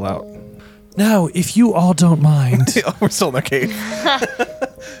pull out. Now, if you all don't mind, We're still in the cave.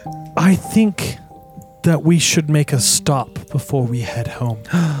 I think that we should make a stop before we head home.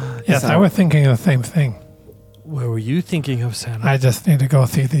 Yes, I was thinking of the same thing. Where were you thinking of, Santa? I just need to go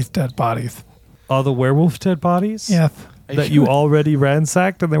see these dead bodies. All the werewolf dead bodies? Yes. That you already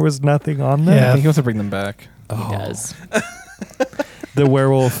ransacked and there was nothing on them? Yeah. I think he wants to bring them back. He does. The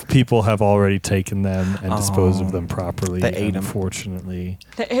werewolf people have already taken them and disposed of them Oh. properly. They ate 'em. Unfortunately,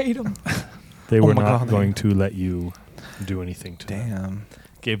 They ate him. they Oh were my not God, going to let you do anything to them. Damn.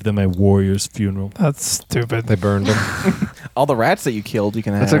 Gave them a warrior's funeral. That's stupid. They burned him. All the rats that you killed, you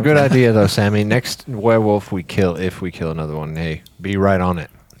can have. That's a good idea though, Sammy. Next werewolf we kill, if we kill another one, hey, be right on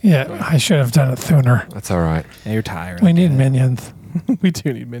it. Yeah, I should have done it sooner. That's all right. Yeah, you're tired. We need minions. We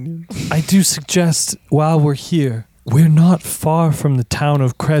do need minions. I do suggest, while we're here, we're not far from the town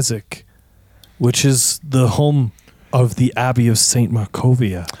of Kresik, which is the home of the Abbey of St.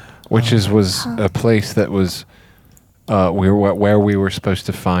 Markovia. Which was a place that was where we were supposed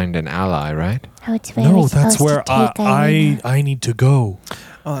to find an ally, right? Oh, it's where No, we're that's supposed where to take Irina. I need to go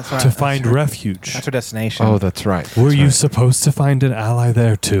Oh, that's right. to find refuge. That's our destination. Oh, that's right. Were That's you right. supposed to find an ally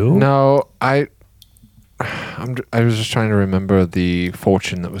there too? No, I was just trying to remember the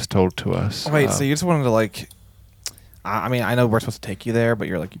fortune that was told to us. Wait, so you just wanted to like? I mean, I know we're supposed to take you there, but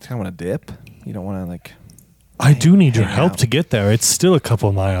you're like, you kind of want to dip. You don't want to like. I do need your hang help out. to get there. It's still a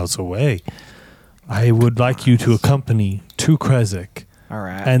couple miles away. I would like you to accompany to Kresik, All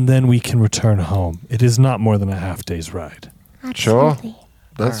right. and then we can return home. It is not more than a half day's ride. Sure. Absolutely.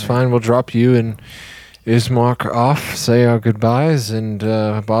 That's Alright. fine. We'll drop you and Ismark off, say our goodbyes, and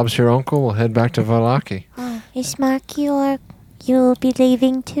Bob's your uncle. We'll head back to Valaki. Oh, is Mark you'll be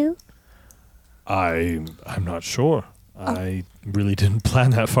leaving too? I'm not sure. I really didn't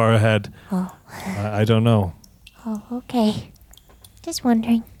plan that far ahead. Oh, I don't know. oh, okay. Just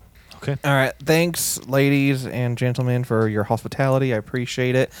wondering. Okay. All right. Thanks, ladies and gentlemen, for your hospitality. I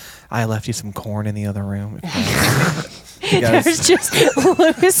appreciate it. I left you some corn in the other room. You guys- There's just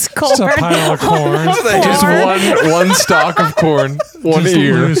loose corn. Just a pile of corn. Just one stalk of corn, one Just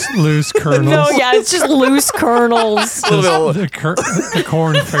ear. loose kernels. No, yeah, it's just loose kernels. a little bit, The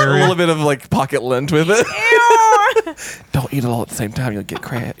corn a fairy. little bit of like pocket lint with it. Don't eat it all at the same time. You'll get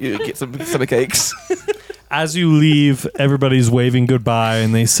you'll get some stomach aches. As you leave, everybody's waving goodbye,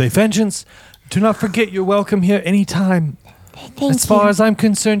 and they say, "Vengeance, do not forget you're welcome here anytime. Thank As far you. as I'm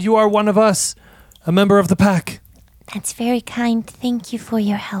concerned, you are one of us, a member of the pack." That's very kind. Thank you for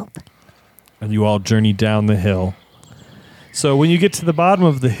your help. And you all journey down the hill. So when you get to the bottom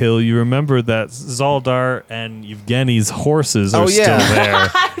of the hill, you remember that Zaldar and Evgeny's horses are Oh, yeah. still there.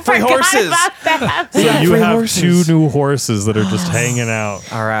 Free horses. So you Free have horses. 2 new horses that are just hanging out.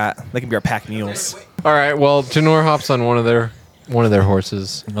 All right. They can be our pack mules. All right. Well, Janor hops on one of their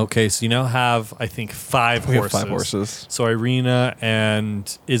horses. Okay, so you now have, I think, 5 We horses. have 5 horses. So Irina and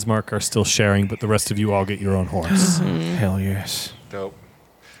Ismark are still sharing, but the rest of you all get your own horse. Hell yes. Dope.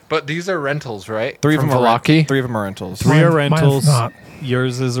 But these are rentals, right? 3 of From them are Valaki? 3 of them are rentals. 3 are Mine's rentals. not.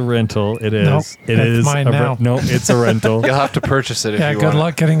 Yours is a rental. It is. Nope, it that's is mine now. No, it's a rental. You'll have to purchase it if Yeah, you good want.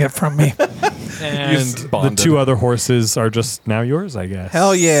 luck getting it from me. And Just the bonded. 2 other horses are just now yours, I guess.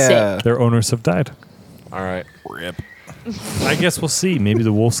 Hell yeah. Their owners have died. All right. Rip. I guess we'll see. Maybe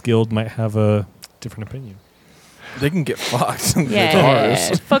the Wolf's Guild might have a different opinion. They can get fucked. It's Yeah,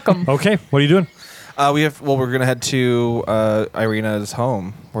 ours. fuck them. Okay, what are you doing? We're gonna head to Irina's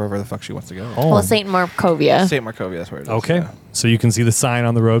home, wherever the fuck she wants to go. Oh. Well, St. Markovia. St. Markovia, that's where it is. Okay. yeah. So you can see the sign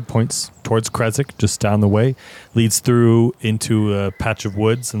on the road points towards Kresik, just down the way, leads through into a patch of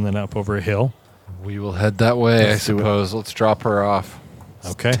woods and then up over a hill. We will head that way, Let's I do it. suppose. Let's drop her off.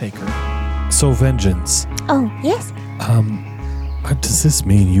 Okay. Take her. So Vengeance, Oh, yes. does this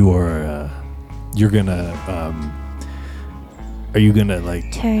mean you are, you're gonna, are you gonna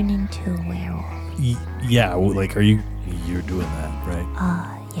like, Turn into a werewolf. yeah, like, you're doing that,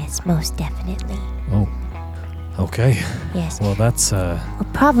 right? Yes, most definitely. Oh, okay. Yes. Well, that's, We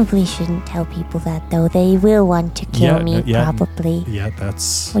probably shouldn't tell people that, though. They will want to kill Yeah, me, yeah. probably. yeah,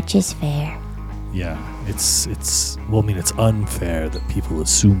 that's, Which is fair. yeah, well, I mean, it's unfair that people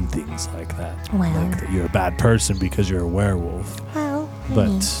assume things like that. Well. Like that you're a bad person because you're a werewolf. Well,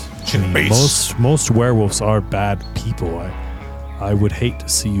 But I mean, most werewolves are bad people. I would hate to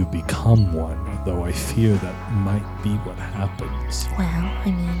see you become one, though I fear that might be what happens. well, I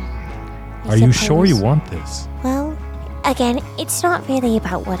mean. I Are you sure you suppose- want this? Well, again, it's not really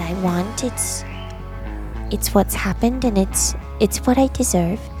about what I want. It's what's happened, and it's what I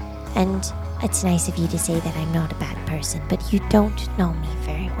deserve. And it's nice of you to say that I'm not a bad person, but you don't know me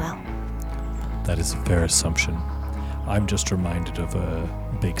very well. That is a fair assumption. I'm just reminded of a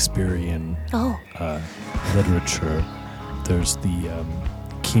Shakespearean Oh, literature. There's the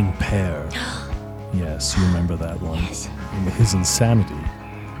King Pear. Yes, you remember that one. yes. And his insanity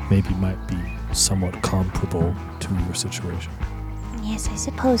maybe might be somewhat comparable to your situation. Yes, I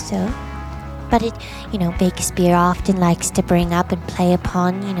suppose so. But Shakespeare often likes to bring up and play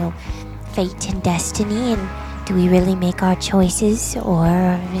upon, fate and destiny, and do we really make our choices, or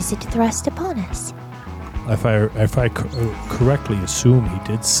is it thrust upon us? If I correctly assume, he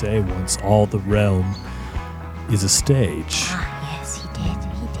did say once, all the realm is a stage. Ah, yes, he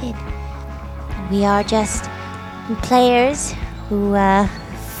did. And we are just players who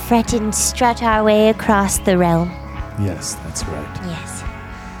fret and strut our way across the realm. Yes, that's right. Yes.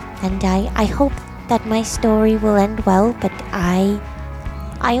 And I hope that my story will end well, but I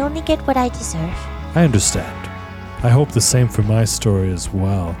only get what I deserve. I understand. I hope the same for my story as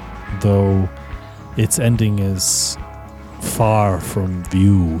well, though its ending is far from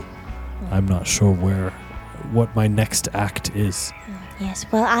view. I'm not sure what my next act is. Yes,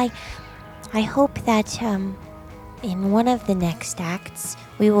 well, I hope that in one of the next acts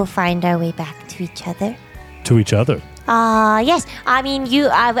we will find our way back to each other. To each other. Yes. I mean,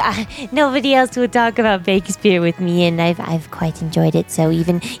 nobody else would talk about Shakespeare with me, and I've quite enjoyed it. So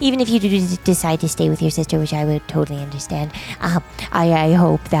even if you decide to stay with your sister, which I would totally understand, I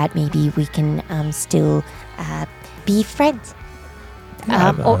hope that maybe we can still be friends.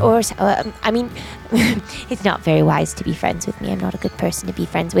 I mean, it's not very wise to be friends with me. I'm not a good person to be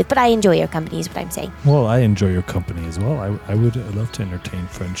friends with, but I enjoy your company, is what I'm saying. Well, I enjoy your company as well. I would love to entertain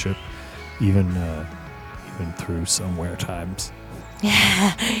friendship, even through some wear times.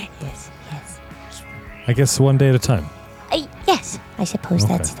 Yes. I guess one day at a time. Yes, I suppose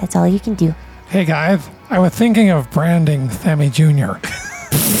Okay. that's all you can do. Hey guys, I was thinking of branding Sammy Jr.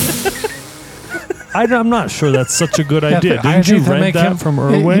 I'm not sure that's such a good Yeah, idea. I Didn't you need to rent make that him- from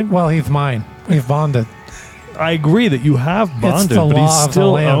Irwin? Well, he's mine. We've bonded. I agree that you have bonded, the but he law of the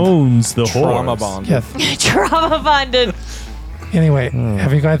still land. owns the Trauma horse. bond. Yes. Trauma bonded. Anyway,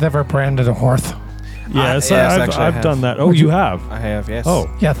 have you guys ever branded a horse? Yes, Yes, actually, I I've have. done that. Oh, Would you you- have? I have, yes. Oh,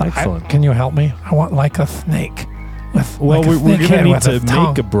 Yes. excellent. Can you help me? I want like a snake. Well, like a we're snake going to head need with to tongue.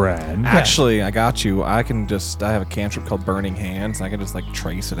 make a brand. Actually, I got you. I have a cantrip called Burning Hands, and I can just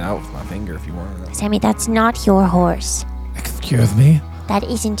trace it out with my finger if you want. Sammy, that's not your horse. Excuse me? That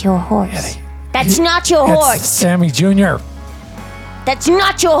isn't your horse. Eddie. That's not your It's horse. Sammy Jr. That's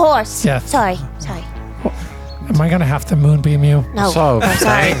not your horse. Yes. Sorry. Am I going to have to moonbeam you? No. Saw Oh,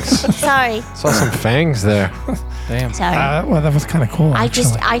 sorry. fangs. Sorry. Saw some fangs there. Damn. Sorry. Well, that was kind of cool, I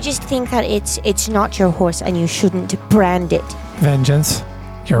actually. just think that it's not your horse, and you shouldn't brand it. Vengeance,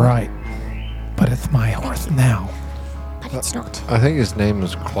 you're right. But it's my horse now. But it's not. I think his name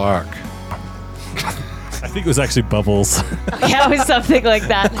was Clark. I think it was actually Bubbles. Yeah, it was something like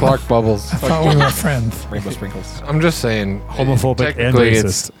that. Clark Bubbles. I thought we were friends. Rainbow sprinkles. I'm just saying. Homophobic and technically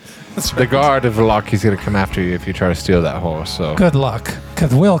racist. It's the guard of Lockheed's going to come after you if you try to steal that horse. So Good luck,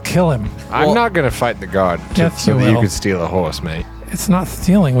 because we'll kill him. I'm not going to fight the guard Yes, so you that you will. can steal a horse, mate. It's not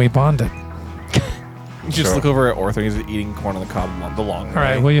stealing, we bonded. You just Sure. look over at Ortho. He's eating corn on the cob the long way. All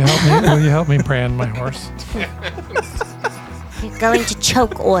right, will you help me? Will you help me brand my horse? You're going to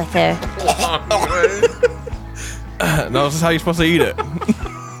choke Arthur. No, this is how you're supposed to eat it.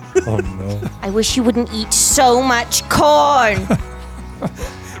 Oh, no. I wish you wouldn't eat so much corn.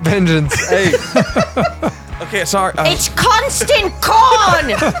 Vengeance. Hey, Okay, sorry. It's constant con.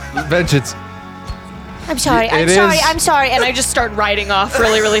 vengeance. I'm sorry. It is- I'm sorry. And I just start riding off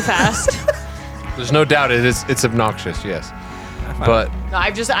really, really fast. There's no doubt it's obnoxious. Yes, but No,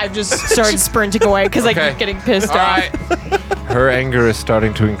 I've just started sprinting away because I Okay. keep getting pissed all off. right. Her anger is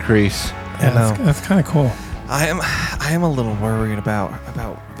starting to increase. Yeah, know. that's kind of cool. I am a little worried about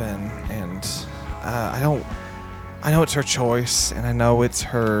Ben, and I know it's her choice, and I know it's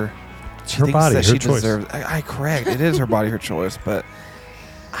her. She Her thinks body, that her she choice. deserves. I correct. It is her body, her choice, but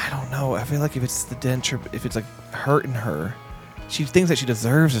I don't know. I feel like if it's the denture, if it's like hurting her, she thinks that she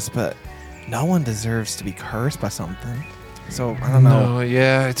deserves this, but no one deserves to be cursed by something. So I don't know. No,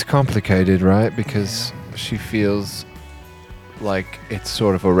 yeah, it's complicated, right? Because she feels like it's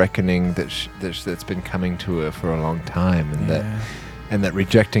sort of a reckoning that's been coming to her for a long time, and that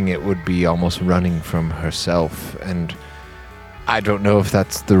rejecting it would be almost running from herself. And I don't know if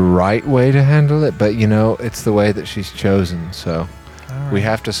that's the right way to handle it, but it's the way that she's chosen. So we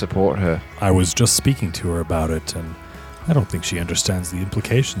have to support her. I was just speaking to her about it, and I don't think she understands the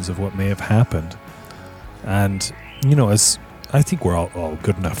implications of what may have happened. And, as I think we're all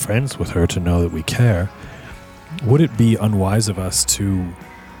good enough friends with her to know that we care, would it be unwise of us to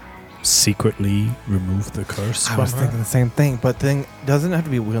secretly remove the curse I from was her? thinking the same thing, but then doesn't it have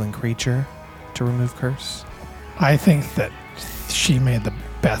to be a willing creature to remove curse? I think that she made the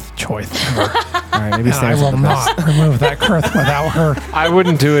best choice ever. All right, maybe And I will not remove that curse without her. I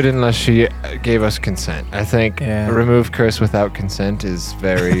wouldn't do it unless she gave us consent. I think Yeah. remove curse without consent is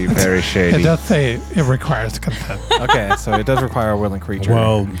very, very It shady. does say it requires consent. Okay, so it does require a willing creature.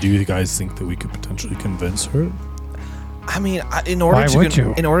 Well, do you guys think that we could potentially convince her? I mean, in Why would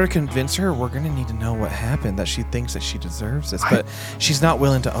you? in order to convince her, we're gonna need to know what happened, that she thinks that she deserves this, but she's not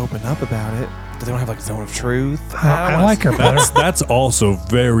willing to open up about it. They don't have like zone of truth. I like her better. That's also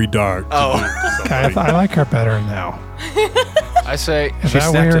very dark. Guys, I like her better now. I say Is She that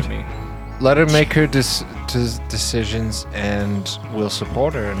snapped weird? at me. let her make her decisions, and we'll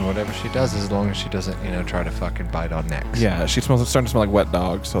support her in whatever she does, as long as she doesn't, try to fucking bite on necks. Yeah, she starting to smell like wet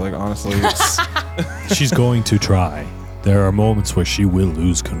dog. So like honestly, it's She's going to try. There are moments where she will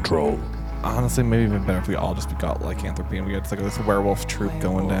lose control. honestly maybe even better if we all just got lycanthropy and we had like this werewolf troop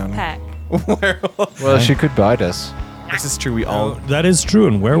going down. Pack. Werewolf. Well, she could bite us. This is true. We all. That is true,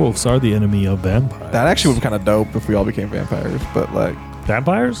 and werewolves are the enemy of vampires. That actually would be kind of dope if we all became vampires, but like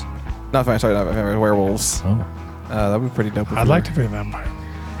Vampires? not vampires, sorry, not vampires, werewolves. Oh. That would be pretty dope. if I'd we like were- to be a vampire.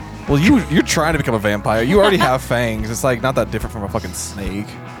 Well, you're trying to become a vampire. You already have fangs. It's like not that different from a fucking snake.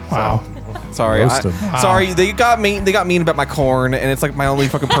 Wow. Sorry, Roast 'em. Wow. sorry. They got mean about my corn, and it's like my only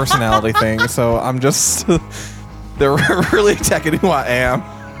fucking personality thing. So I'm just they're really attacking who I am.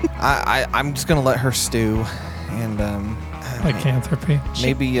 I'm just gonna let her stew, and Lycanthropy.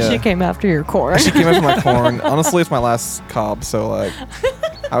 maybe She came after your corn. she came after my corn. Honestly, it's my last cob, so like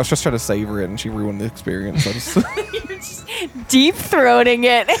I was just trying to savor it, and she ruined the experience. I just, Deep throating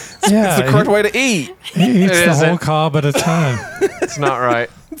it. Yeah, it's the correct way to eat. he eats It the whole isn't. cob at a time. It's not right.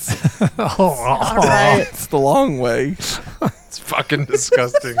 It's the long way. It's fucking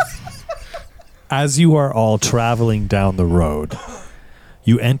disgusting. As you are all traveling down the road,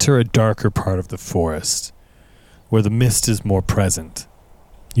 you enter a darker part of the forest where the mist is more present.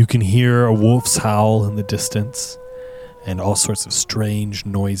 You can hear a wolf's howl in the distance and all sorts of strange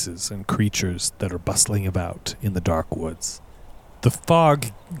noises and creatures that are bustling about in the dark woods. The fog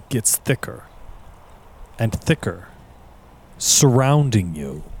gets thicker and thicker, surrounding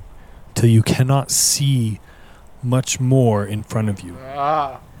you till you cannot see much more in front of you.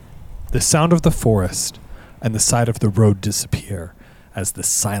 The sound of the forest and the side of the road disappear as the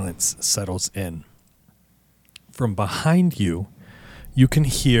silence settles in. From behind you, you can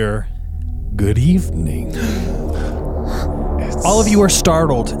hear, "Good evening." All of you are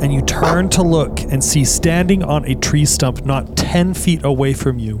startled, and you turn to look and see standing on a tree stump not 10 feet away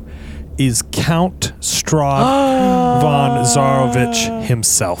from you is Count Strahd von Zarovich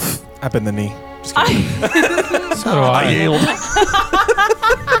himself. Up in the knee. Just kidding. So do I.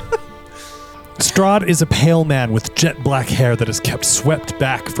 Strahd is a pale man with jet black hair that is kept swept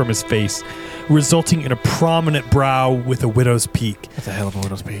back from his face, resulting in a prominent brow with a widow's peak. That's a hell of a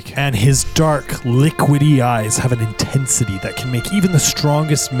widow's peak. And his dark, liquidy eyes have an intensity that can make even the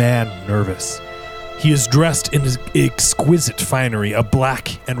strongest man nervous. He is dressed in his exquisite finery, a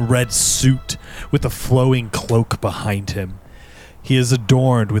black and red suit with a flowing cloak behind him. He is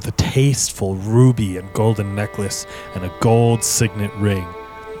adorned with a tasteful ruby and golden necklace and a gold signet ring.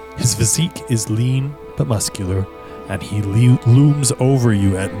 His physique is lean but muscular, and he looms over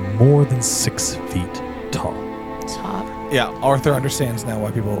you at more than 6 feet tall. Top. Yeah, Arthur understands now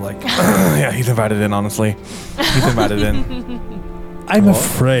why people are like, yeah, he's invited in, honestly. He's invited in. I'm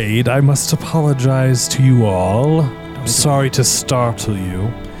afraid I must apologize to you all. I'm sorry to startle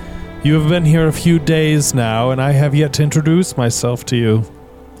you. You have been here a few days now, and I have yet to introduce myself to you.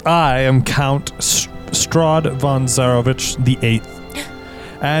 I am Count Strahd von Zarovich the Eighth.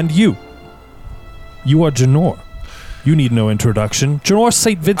 And you are Janor. You need no introduction. Janor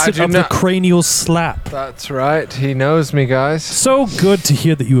St. Vincent of the Cranial Slap. That's right. He knows me, guys. So good to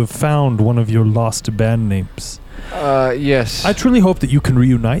hear that you have found one of your lost band names. Yes. I truly hope that you can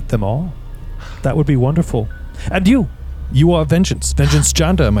reunite them all. That would be wonderful. And you are Vengeance. Vengeance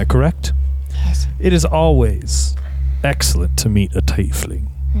Janda, am I correct? Yes. It is always excellent to meet a tiefling.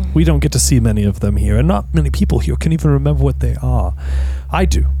 We don't get to see many of them here, and not many people here can even remember what they are. I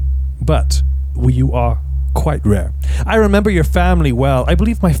do, but you are quite rare. I remember your family well. I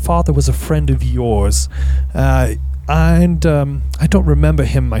believe my father was a friend of yours, and I don't remember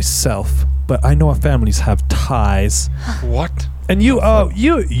him myself, but I know our families have ties. What? And you are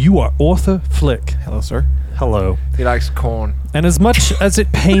Arthur Flick. Hello, sir. Hello. He likes corn. And as much as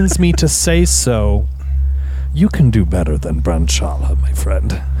it pains me to say so, you can do better than Branchala, my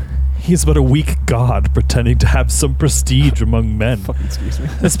friend. He's but a weak god pretending to have some prestige among men. Fucking excuse me.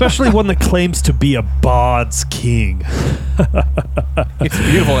 Especially one that claims to be a Bard's king. It's a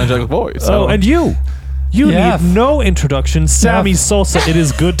beautiful angelic voice. Oh, and you Yes. need no introduction. Sammy Salsa, it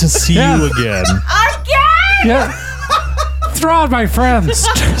is good to see you again. Yeah. Strahd, my friends.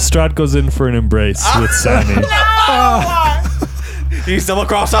 Strahd goes in for an embrace with Sammy. He's double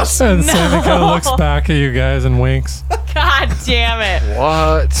crossed us. And Sammy kind of looks back at you guys and winks. God damn it.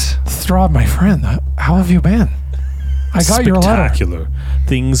 What? Strahd, my friend, how have you been? I got your letter. Spectacular.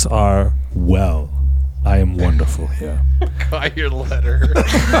 Things are well. I am wonderful here. Got your letter.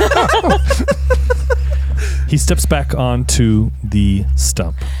 He steps back onto the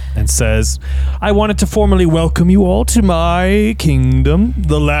stump and says, I wanted to formally welcome you all to my kingdom,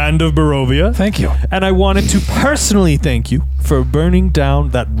 the land of Barovia. Thank you. And I wanted to personally thank you for burning down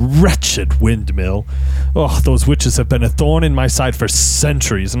that wretched windmill. Oh, those witches have been a thorn in my side for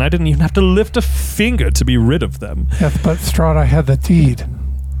centuries, and I didn't even have to lift a finger to be rid of them. Yes, but Strahd, I had the deed.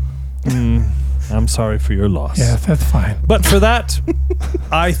 I'm sorry for your loss. Yeah, that's fine. But for that,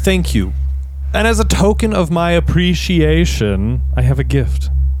 I thank you. And as a token of my appreciation, I have a gift.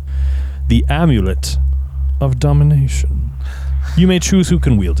 The Amulet of Domination. You may choose who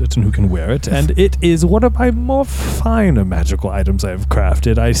can wield it and who can wear it, and it is one of my more finer magical items I have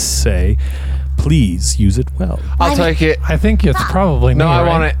crafted. I say, please use it well. I'll take it. I think it's probably No, me, I right?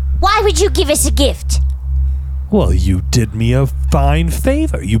 want it. Why would you give us a gift? Well, you did me a fine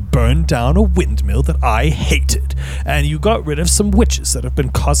favor. You burned down a windmill that I hated, and you got rid of some witches that have been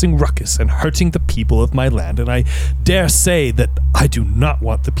causing ruckus and hurting the people of my land, and I dare say that I do not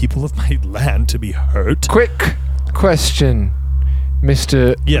want the people of my land to be hurt. Quick question,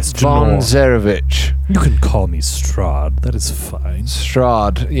 Mr. Yes, von Janor. Zarovich. You can call me Strahd. That is fine.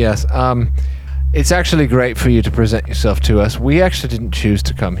 Strahd, yes. It's actually great for you to present yourself to us. We actually didn't choose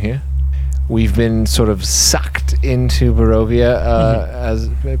to come here. We've been sort of sucked into Barovia, as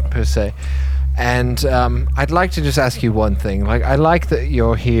per se. And I'd like to just ask you one thing. Like, I like that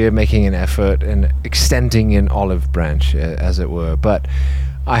you're here making an effort and extending an olive branch, as it were. But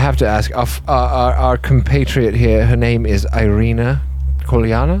I have to ask, our compatriot here, her name is Irina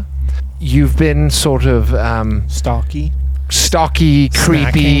Koliana. You've been sort of Stocky.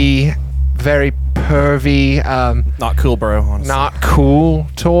 creepy, very pervy, Not cool, bro, honestly. not cool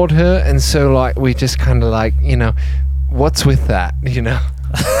toward her. And so, like, we just kind of like, what's with that,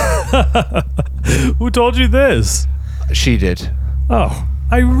 Who told you this? She did. Oh,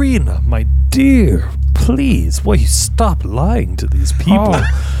 Irina, my dear, please, will you stop lying to these people?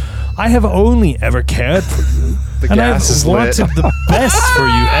 Oh. I have only ever cared for you. The And gas I've is lit. wanted the best for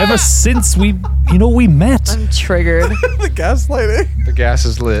you ever since we met. I'm triggered. The gaslighting. The gas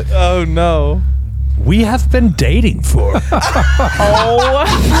is lit. Oh, no. We have been dating for Oh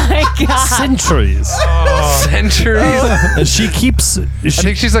my god. centuries. Centuries. And she keeps... I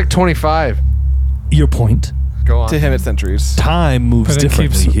think she's like 25. Your point? Go on. To him, it's centuries. Time moves But it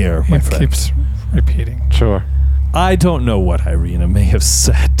differently keeps, here, my it friend. keeps repeating. Sure. I don't know what Irina may have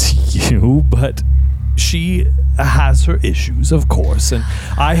said to you, but she has her issues, of course, and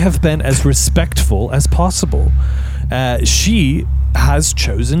I have been as respectful as possible. She has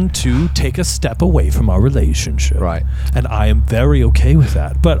chosen to take a step away from our relationship. Right. And I am very okay with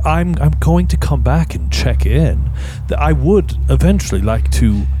that. But I'm going to come back and check in. That I would eventually like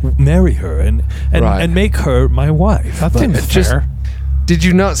to marry her and Right. make her my wife. That But seems just- fair. Did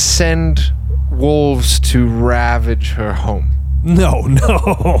you not send wolves to ravage her home? No.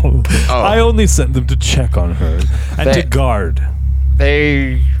 I only sent them to check on her and to guard.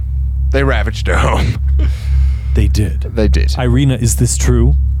 They ravaged her home. They did. They did. Irina, is this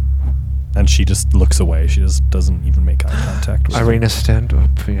true? And she just looks away. She just doesn't even make eye contact with Irina, stand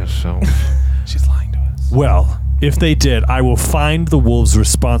up for yourself. She's lying to us. Well, if they did, I will find the wolves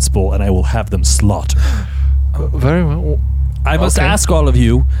responsible and I will have them slaughtered. Very well. I must ask all of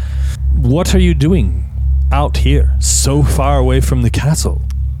you, what are you doing out here, so far away from the castle?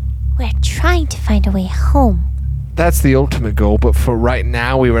 We're trying to find a way home. That's the ultimate goal, but for right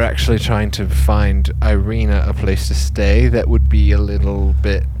now, we were actually trying to find Irina a place to stay that would be a little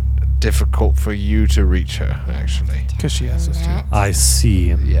bit difficult for you to reach her, actually. Because she has us too. I see.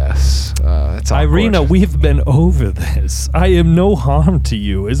 Yes. It's Irina, awkward. we've been over this. I am no harm to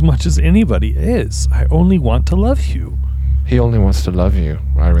you as much as anybody is. I only want to love you. He only wants to love you,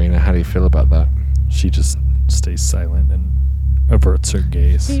 Irina. How do you feel about that? She just stays silent and averts her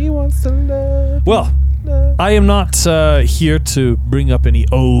gaze. He wants to love. Well, I am not here to bring up any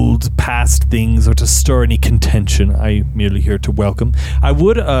old past things or to stir any contention. I'm merely here to welcome. I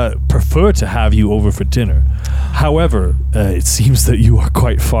would prefer to have you over for dinner. However, it seems that you are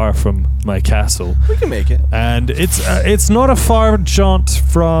quite far from my castle. We can make it. And it's not a far jaunt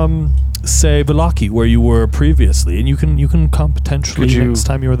from, say, Velaki, where you were previously. And you can come potentially Could you next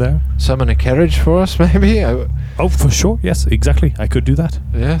time you're there. Summon a carriage for us, maybe? Oh, for sure. Yes, exactly. I could do that.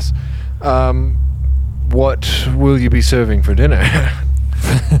 Yes. What will you be serving for dinner?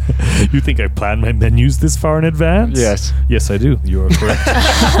 You think I plan my menus this far in advance? Yes. Yes, I do. You are correct.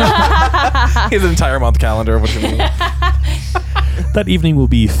 His entire month calendar of what you mean. That evening will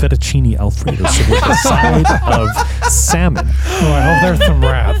be fettuccine alfredo with a side of salmon. Oh, I hope there's some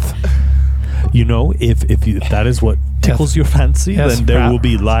wrath. You know, if that is what tickles your fancy, Yes, then there rat. will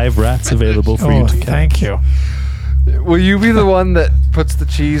be live rats available for you Oh, to catch. thank you. Will you be the one that puts the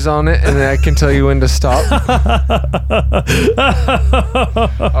cheese on it and then I can tell you when to stop?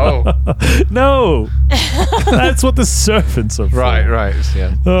 Oh. No, that's what the servants are for. Right,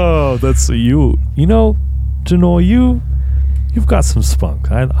 yeah. Oh, that's you. You know, Janor, you've got some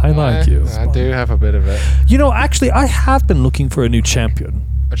spunk. I like you. I do have a bit of it. You know, actually, I have been looking for a new champion.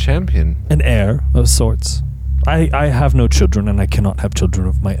 A champion? An heir of sorts. I have no children and I cannot have children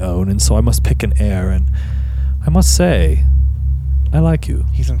of my own, and so I must pick an heir, and I must say, I like you.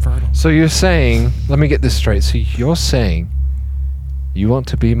 He's infertile. So you're saying, let me get this straight. So you're saying you want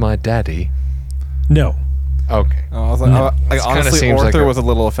to be my daddy? No. Okay. Oh, I was like, No. This kinda honestly, seems like Arthur a- was a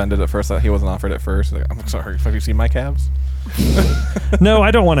little offended at first that he wasn't offered at first. Like, I'm sorry, have you seen my calves? No,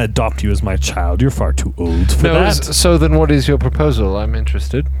 I don't want to adopt you as my child. You're far too old for No, that. so then what is your proposal? I'm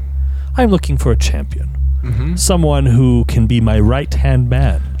interested. I'm looking for a champion. Mm-hmm. Someone who can be my right-hand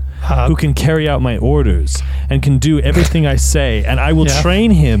man. Who can carry out my orders and can do everything I say, and I will Yeah. train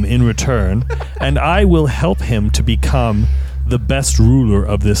him in return, and I will help him to become the best ruler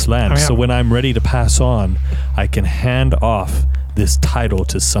of this land. Oh, yeah. So when I'm ready to pass on, I can hand off this title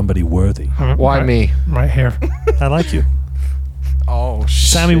to somebody worthy. Why right, me? Right here. I like you. Oh,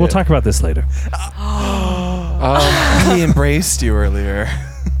 Sammy, we'll talk about this later. He embraced you earlier.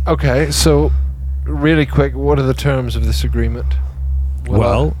 Okay, so really quick, what are the terms of this agreement?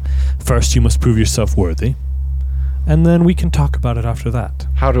 Well, first you must prove yourself worthy, and then we can talk about it after that.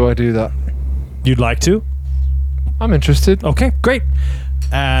 How do I do that? You'd like to? I'm interested. Okay, great.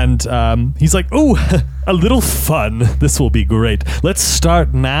 And he's like, "Ooh, a little fun. This will be great. Let's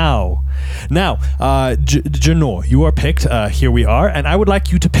start now." Now, Janor, you are picked. Here we are, and I would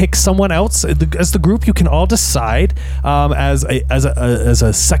like you to pick someone else as the group. You can all decide as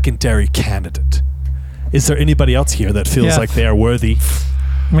a secondary candidate. Is there anybody else here that feels Yes. like they are worthy?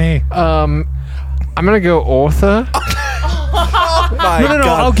 Me. I'm gonna go author. My No. God.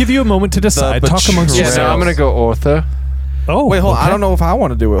 I'll give you a moment to decide. Talk amongst Yeah, betrayal. no, I'm yourselves. gonna go author. Oh, Wait, hold on. okay. I don't know if I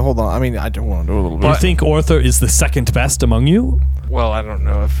want to do it. Hold on. I mean, I do want to do it a little Do you bit. think Arthur is the second best among you? Well, I don't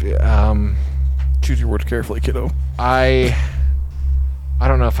know if Choose your words carefully, kiddo. I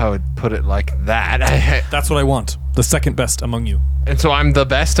don't know if I would put it like that. That's what I want. The second best among you. And so I'm the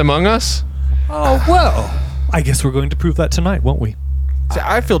best among us? Oh, well. I guess we're going to prove that tonight, won't we? See,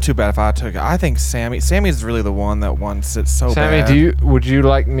 I feel too bad if I took it. I think Sammy's really the one that wants it so Sammy, bad. would you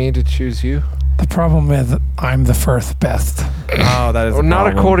like me to choose you? The problem is I'm the first best. Oh, that is the Not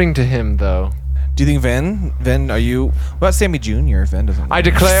problem. according to him, though. Do you think Vin, are you... What about Sammy Jr.? Vin doesn't... I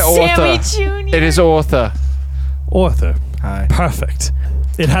declare Sammy author. Jr. It is author. Arthur. Hi. Perfect.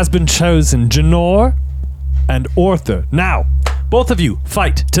 It has been chosen Janor and Arthur. Now, both of you,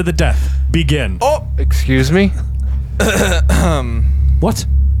 fight to the death. Begin. Oh! Excuse me? What?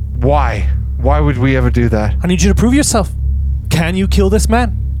 Why? Why would we ever do that? I need you to prove yourself. Can you kill this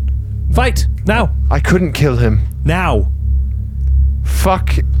man? Fight now. I couldn't kill him. Now.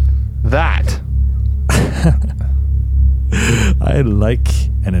 Fuck that. I like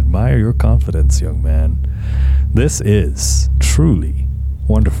and admire your confidence, young man. This is truly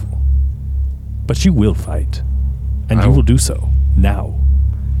wonderful. But you will fight. And you will do so now.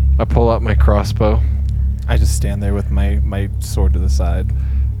 I pull out my crossbow. I just stand there with my sword to the side.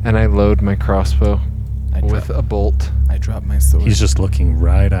 And I load my crossbow with a bolt. I drop my sword. He's just looking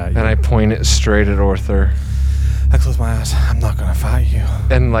right at you. And I point it straight at Arthur. I close my eyes. I'm not gonna fight you.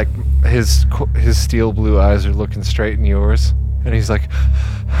 And like his steel blue eyes are looking straight in yours. And he's like...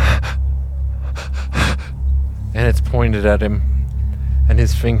 and it's pointed at him. And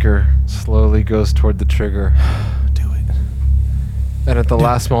his finger slowly goes toward the trigger. Do it. And at the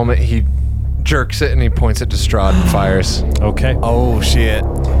last moment, he jerks it and he points it to Strahd and fires. Okay. Oh shit.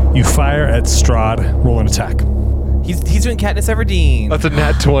 You fire at Strahd. Roll an attack. He's doing Katniss Everdeen. That's a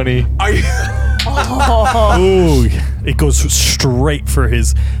nat 20. Are you? Ooh, it goes straight for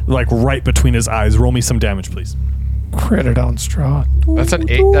his, like right between his eyes. Roll me some damage, please. Credit on Strahd. That's an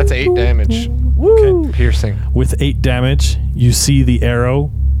 8. That's 8 damage. Okay. Piercing. With 8 damage, you see the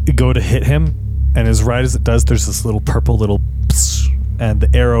arrow go to hit him, and as right as it does, there's this little purple little psst, and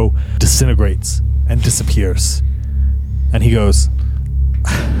the arrow disintegrates and disappears. And he goes,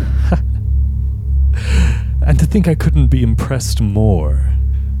 and to think I couldn't be impressed more.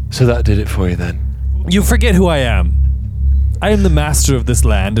 So that did it for you then. You forget who I am. I am the master of this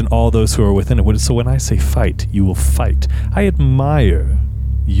land and all those who are within it. So when I say fight, you will fight. I admire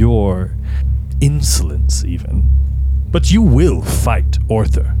your insolence even. But you will fight,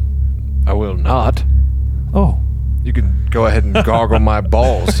 Arthur. I will not. Oh. You can go ahead and goggle my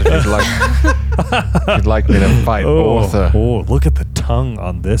balls if you'd like me to fight Arthur. Oh, look at the tongue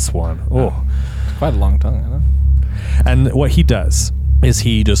on this one. Oh. Quite a long tongue, isn't it? And what he does is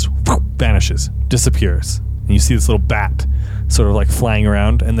he just vanishes, disappears. And you see this little bat sort of like flying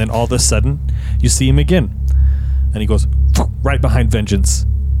around, and then all of a sudden you see him again. And he goes right behind Vengeance,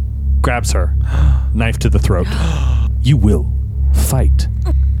 grabs her, knife to the throat. You will fight.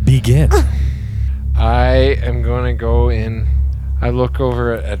 Begin. I am going to go in. I look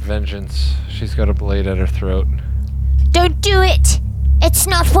over at Vengeance. She's got a blade at her throat. Don't do it. It's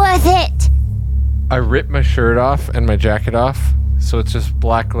not worth it. I rip my shirt off and my jacket off, so it's just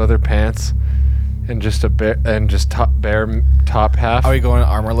black leather pants and just bare top half. Are we going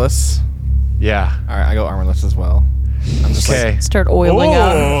armorless? Yeah. All right, I go armorless as well. I'm just Okay. Start oiling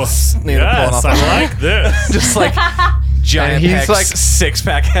up. Yes, I like this. just like giant And he's pecs, like-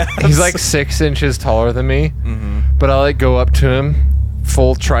 six-pack abs. He's like 6 inches taller than me, but I like go up to him,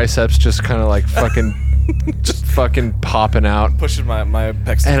 full triceps, just kind of like fucking, just fucking popping out, pushing my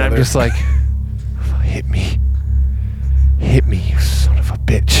pecs and together. I'm just like, hit me, you son of a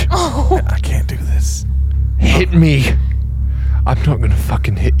bitch, I can't do this. hit me. I'm not gonna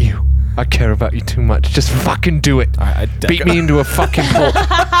fucking hit you. I care about you too much. Just fucking do it. All right, Beat me into a fucking pulp.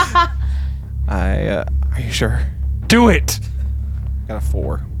 Are you sure? Do it. Got a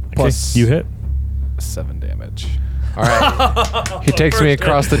 4 Okay, plus you hit. 7 damage. All right. He takes me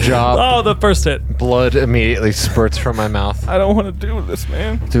across the jaw. Oh, the first hit. Blood immediately spurts from my mouth. I don't want to do this,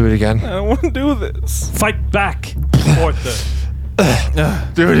 man. Do it again. I don't want to do this. Fight back, Arthur.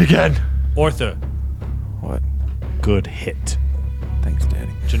 Do it again. Arthur. What? Good hit. Thanks,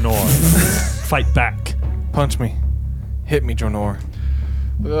 Daddy. Janor. Fight back. Punch me. Hit me, Jonor.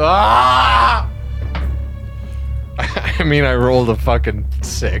 Ah! I mean, I rolled a fucking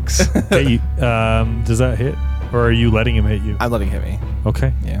 6. Hey, does that hit? Or are you letting him hit you? I'm letting him hit me.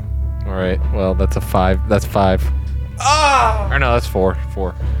 Okay. Yeah. All right. Well, that's a 5. That's 5. Ah! Or no, that's 4.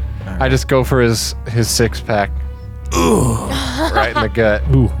 4. I just go for his 6-pack. Right in the gut.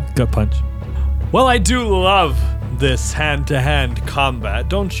 Ooh, gut punch. Well, I do love this hand-to-hand combat.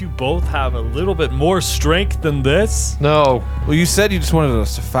 Don't you both have a little bit more strength than this? No. Well, you said you just wanted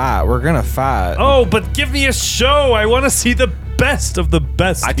us to fight. We're gonna fight. Oh, but give me a show. I want to see the best of the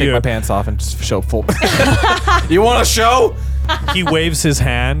best I take here. my pants off and just show full. You want a show? He waves his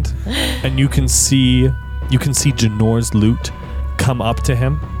hand, and you can see Janor's loot come up to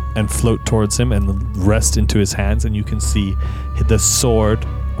him and float towards him and rest into his hands, and you can see the sword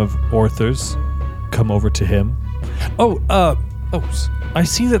of Arthur's come over to him. I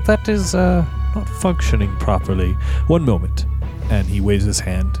see that is not functioning properly. One moment. And he waves his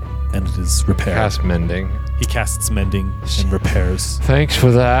hand, and it is repaired. Cast mending. He casts mending and repairs. Thanks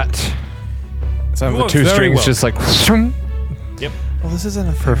for that. So The 2 very strings well. just like. Yep. Well, this isn't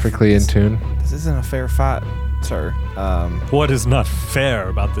a fair Perfectly in tune. This isn't a fair fight, sir. What is not fair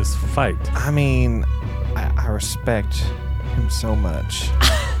about this fight? I mean, I respect him so much.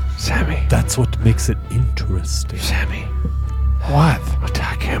 Sammy. That's what makes it interesting. Sammy. What?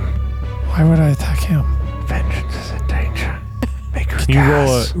 Attack him. Why would I attack him? Vengeance is in danger. Make her Can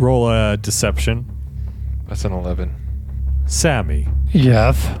you roll a deception? That's an 11. Sammy,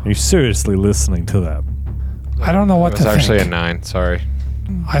 Yes. are you seriously listening to that? I don't know what It was to actually think. a 9. Sorry.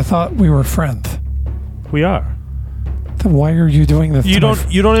 I thought we were friends. We are. Then why are you doing this? You to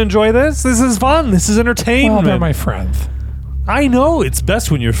my don't enjoy this? This is fun. This is Well, entertainment. they're my friends. I know it's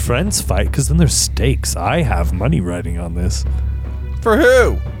best when your friends fight because then there's stakes. I have money riding on this. For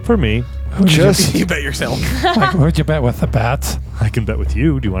who? For me, Who'd You bet yourself. like, who'd you bet with the bats? I can bet with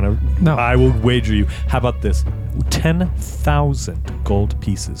you. Do you want to? No. I will wager you. How about this? 10,000 gold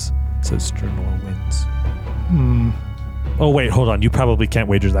pieces, says Sternor wins. Oh, wait, hold on. You probably can't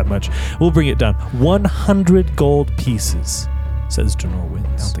wager that much. We'll bring it down. 100 gold pieces, says Sternor I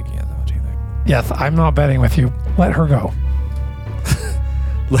wins. don't think he has that much either. Yes, I'm not betting with you. Let her go.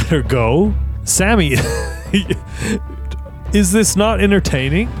 Let her go? Sammy, is this not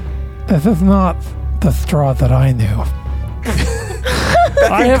entertaining? This is not the Strahd that I knew.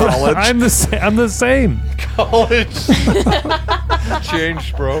 I'm the same. College.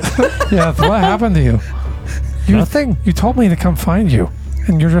 Changed, bro. Yes, what happened to you? Nothing. You told me to come find you,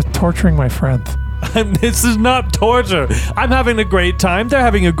 and you're just torturing my friends. This is not torture. I'm having a great time. They're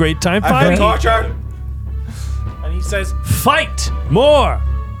having a great time fighting. tortured. And he says, "Fight more!"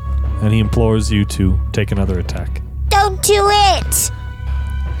 And he implores you to take another attack. Don't do it!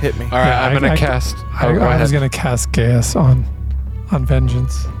 Hit me. All right, Yeah, I'm going I- to cast. I go was ahead. going to cast Gaius on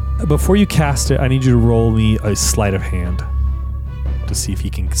Vengeance. Before you cast it, I need you to roll me a sleight of hand to see if he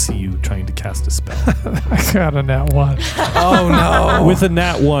can see you trying to cast a spell. I got a nat 1. Oh no. With a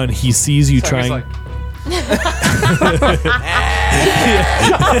nat 1, he sees you trying. like-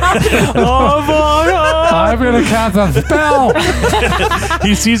 Oh my God! I'm going to cast a spell!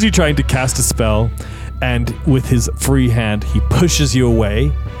 He sees you trying to cast a spell, and with his free hand, he pushes you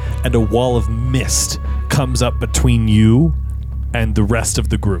away, and a wall of mist comes up between you and the rest of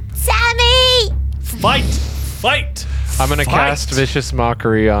the group. Sammy! Fight! Fight! I'm going to Fight! cast Vicious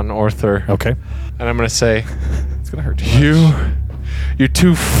Mockery on Orther. Okay. And I'm going to say, It's gonna hurt you. You're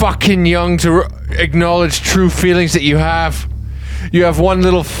too fucking young to acknowledge true feelings that you have. You have one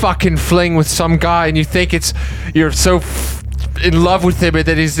little fucking fling with some guy, and you think you're so in love with him, and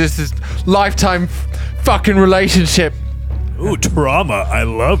that he's this lifetime fucking relationship. Ooh, trauma. I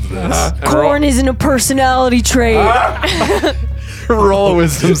love this. Corn isn't a personality trait. Roll a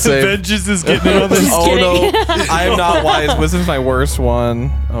wisdom save. Vengeance is getting in on this. Oh no. I am not wise. Wisdom's my worst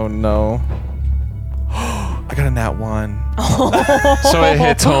one. Oh no. I got a nat 1. So it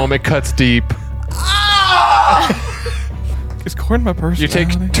hits home. It cuts deep. Is corn my You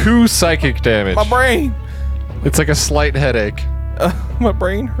personality? take 2 psychic damage. My brain. It's like a slight headache. My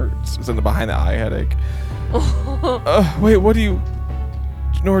brain hurts. It's in the behind the eye headache. Wait, what do you?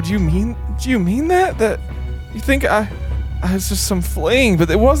 Nor, do you mean that? That you think I was just some fling, but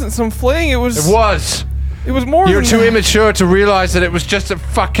it wasn't some fling. It was more. You're than too that. immature to realize that it was just a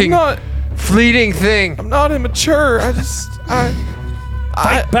fucking fleeting thing. I'm not immature.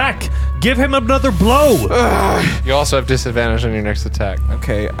 Fight back. Give him another blow. You also have disadvantage on your next attack.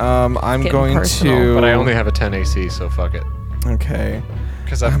 Okay. I'm getting going personal. to. But I only have a 10 AC, so fuck it. Okay.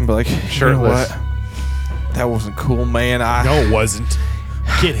 Because I'm I'm like, you know shirtless. what? That wasn't cool, man. No, it wasn't.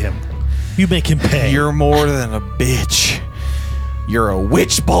 Get him. You make him pay. You're more than a bitch. You're a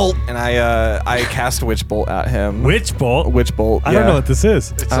witch bolt, and I cast witch bolt at him. Witch bolt. Witch bolt. I don't know what this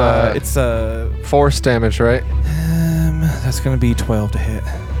is. It's It's force damage, right? that's gonna be 12 to hit.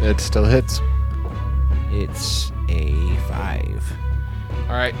 It still hits. It's a 5.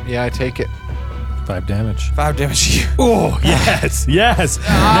 All right. Yeah, I take it. 5 damage. 5 damage to you. Oh, yes. Yes.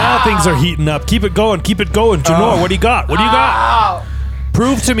 Now things are heating up. Keep it going. Keep it going. Janor, what do you got? What do you got?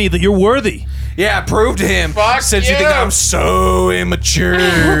 Prove to me that you're worthy. Yeah, prove to him. Fuck Since you think you. I'm so immature.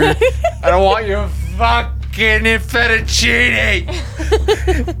 I don't want your fucking fettuccine.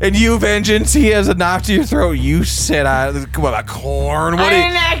 And you, Vengeance, he has a knife to your throat. You said come on, corn. I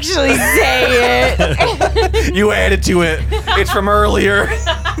didn't actually say it. You added to it. It's from earlier.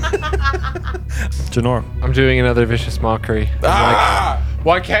 Janor. I'm doing another vicious mockery. I'm like,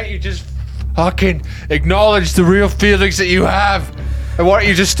 why can't you just fucking acknowledge the real feelings that you have? And why don't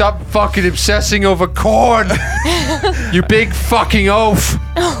you just stop fucking obsessing over corn? You big fucking oaf.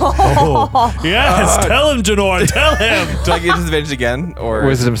 Oh. Yes. Tell him, Janor. Tell him. Do I get disadvantage again, or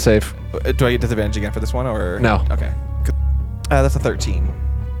Wisdom save. do I get disadvantage again for this one, or No. Okay. That's a 13.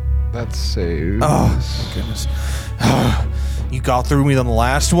 That's saves. Oh, goodness. You got through me on the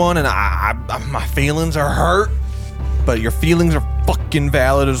last one, and I my feelings are hurt, but your feelings are fucking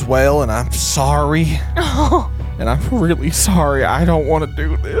valid as well, and I'm sorry. And I'm really sorry. I don't want to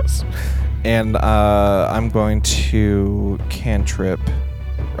do this. And I'm going to cantrip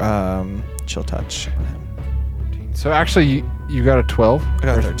chill touch on him. So actually, you got a 12? I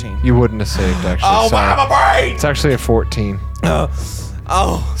got a 13. You wouldn't have saved, actually. Oh, Sorry. my brain! It's actually a 14. Oh.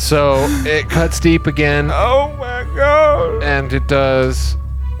 So it cuts deep again. Oh, my God. And it does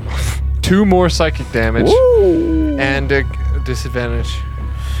 2 more psychic damage. Woo. And a disadvantage.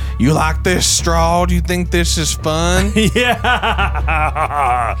 You like this, Strahd? You think this is fun?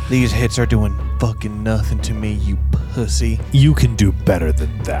 Yeah. These hits are doing fucking nothing to me, you pussy. You can do better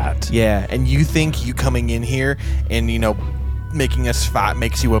than that. Yeah, and you think you coming in here and, making us fight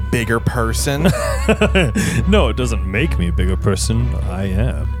makes you a bigger person? No, it doesn't make me a bigger person. I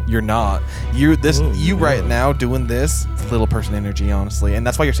am. You're not. You right now doing this, it's little person energy, honestly. And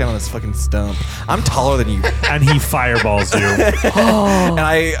that's why you're standing on this fucking stump. I'm taller than you. And he fireballs you. And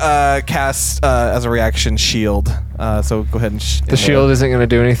I cast, as a reaction, shield. So go ahead and... The shield isn't going to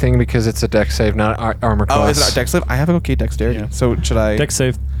do anything because it's a dex save, not armor class. Oh, is it a dex save? I have an okay dexterity. Yeah. So should I... Dex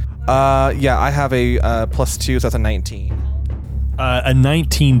save. Yeah, I have a +2, so that's a 19. A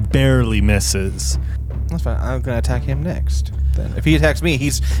 19 barely misses. That's fine. I'm gonna attack him next. Then, if he attacks me,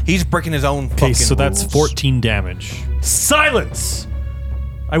 he's breaking his own fucking Okay, so that's rules. 14 damage. Silence!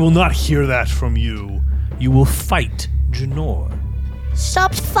 I will not hear that from you. You will fight Janor.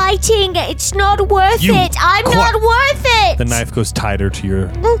 Stop fighting. It's not worth You it. I'm not worth it. The knife goes tighter to your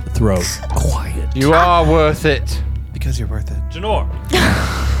throat. Quiet. You are worth it. Because you're worth it. Janor.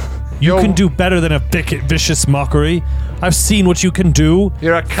 You can do better than a vicious mockery. I've seen what you can do.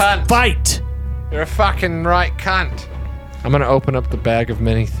 You're a cunt. Fight! You're a fucking right cunt. I'm going to open up the bag of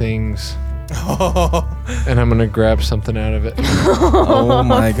many things. And I'm going to grab something out of it. Oh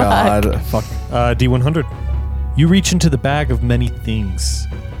my God. Fuck. D100. You reach into the bag of many things.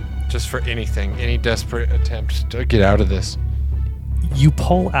 Just for anything. Any desperate attempt to get out of this. You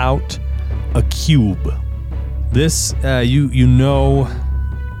pull out a cube. This, you know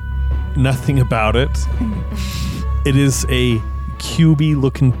nothing about it. It is a cubey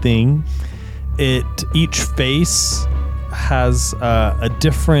looking thing. Each face has a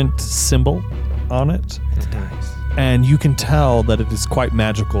different symbol on it. Nice. And you can tell that it is quite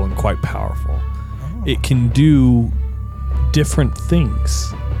magical and quite powerful. It can do different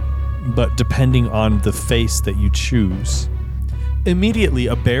things, but depending on the face that you choose. Immediately,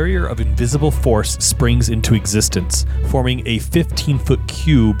 a barrier of invisible force springs into existence, forming a 15-foot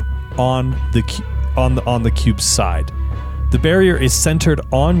cube on the cube's side. The barrier is centered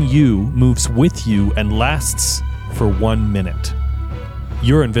on you, moves with you, and lasts for 1 minute.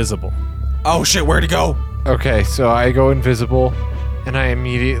 You're invisible. Oh shit, where'd he go? Okay, so I go invisible, and I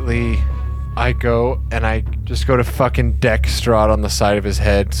just go to fucking deck Strahd on the side of his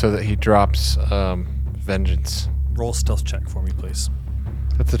head so that he drops vengeance. Roll a stealth check for me, please.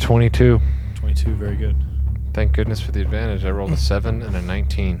 That's a 22. 22, very good. Thank goodness for the advantage. I rolled a 7 and a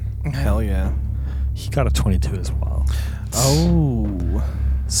 19. Hell yeah. He got a 22 as well. Oh.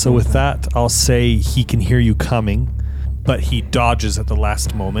 So with that, I'll say he can hear you coming, but he dodges at the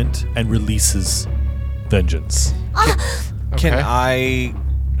last moment and releases vengeance. Can Okay. I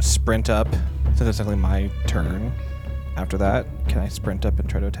sprint up, since it's technically my turn after that? Can I sprint up and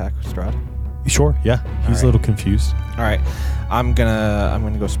try to attack Strahd? Sure, yeah. He's right. a little confused. All right, I'm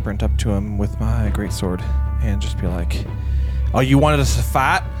gonna go sprint up to him with my greatsword and just be like, "Oh, you wanted us to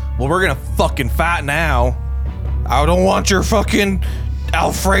fight? Well, we're gonna fucking fight now. I don't want your fucking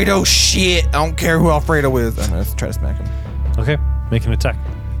Alfredo shit. I don't care who Alfredo is. I'm gonna try to smack him. Okay, make an attack.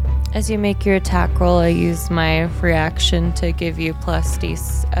 As you make your attack roll, I use my reaction to give you plus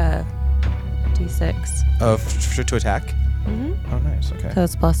D6. To attack. Mm-hmm. Oh, nice. Okay. So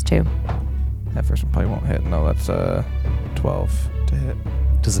it's plus 2. That first one probably won't hit. No, that's 12 to hit.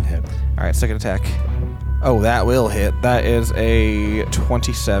 Doesn't hit. All right, second attack. Oh, that will hit. That is a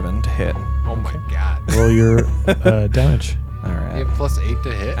 27 to hit. Oh my god. Roll your damage. All right. You have plus 8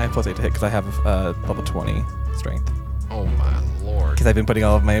 to hit? I have plus 8 to hit because I have level 20 strength. Oh my lord. Because I've been putting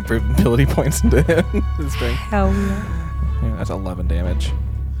all of my ability points into his strength. Hell yeah. Yeah, that's 11 damage.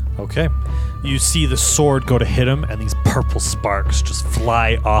 Okay. You see the sword go to hit him, and these purple sparks just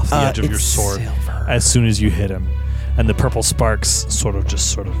fly off the edge of your sword as soon as you hit him. And the purple sparks sort of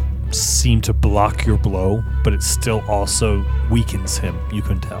seem to block your blow, but it still also weakens him, you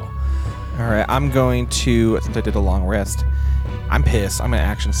can tell. All right, I'm going to, since I did a long rest, I'm pissed. I'm going to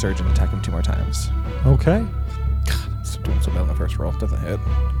action surge and attack him 2 more times. Okay. God, I'm so just doing so bad on the first roll. Doesn't hit.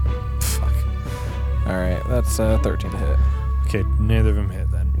 Fuck. All right, that's 13 to hit. Okay, neither of them hit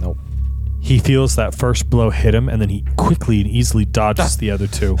then. Nope. He feels that first blow hit him, and then he quickly and easily dodges the other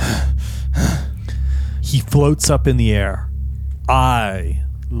two. He floats up in the air. I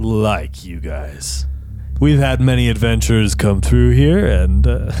like you guys. We've had many adventures come through here, and,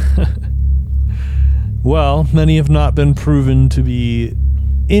 well, many have not been proven to be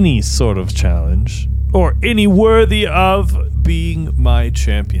any sort of challenge, or any worthy of being my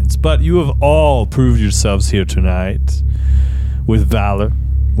champions. But you have all proved yourselves here tonight with valor,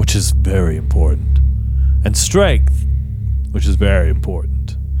 which is very important, and strength, which is very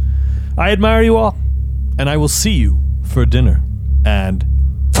important. I admire you all, and I will see you for dinner. And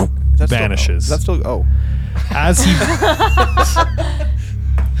vanishes. That's still. Oh.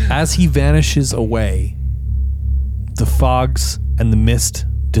 As he vanishes away, the fogs and the mist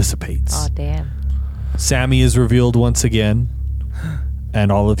dissipates. Oh, damn. Sammy is revealed once again,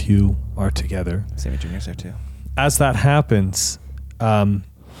 and all of you are together. Sammy Jr.'s there too. As that happens,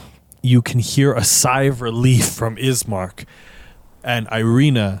 you can hear a sigh of relief from Ismark, and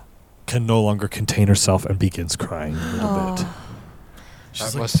Irina can no longer contain herself and begins crying a little bit.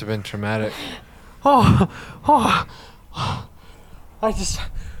 That must have been traumatic. I'm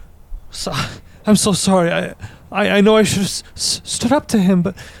so sorry. I know I should have stood up to him,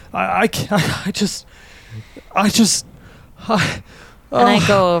 but I just. And I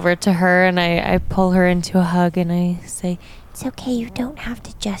go over to her and I pull her into a hug and I say, It's okay, you don't have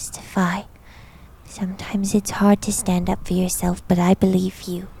to justify. Sometimes it's hard to stand up for yourself, but I believe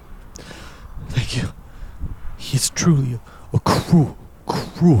you. Thank you. He's truly a cruel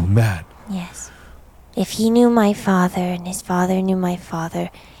man. Yes. If he knew my father and his father knew my father,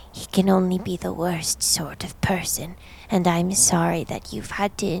 he can only be the worst sort of person. And I'm sorry that you've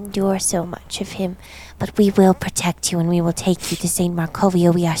had to endure so much of him. But we will protect you and we will take you to St.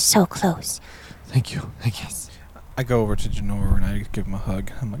 Markovia. We are so close. Thank you. Yes. I go over to Janor and I give him a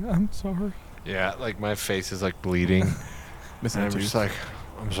hug. I'm like, I'm sorry. Yeah, like my face is like bleeding. And Missing a I'm tooth. just like,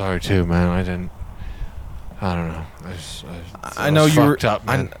 I'm sorry too, man. I don't know. I know you were fucked up,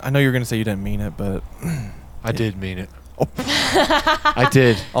 man. I know you were gonna say you didn't mean it, but I did mean it. I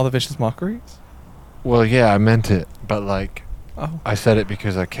did. all the vicious mockeries. Well, yeah, I meant it, but like, Oh. I said it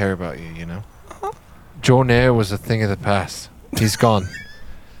because I care about you. You know. Jornair was a thing of the past. He's gone.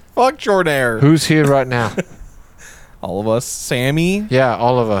 Fuck Jordair. Who's here right now? All of us. Sammy. Yeah,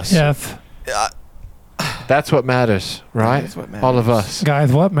 all of us. Yes. That's what matters, right? That's what All of matters. us.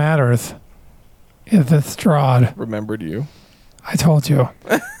 Guys, what matters is that Strahd. Remembered you. I told you.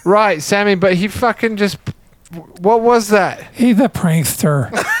 Right, Sammy, but he fucking just. What was that? He's a prankster.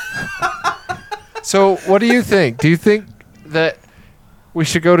 So, what do you think? Do you think that we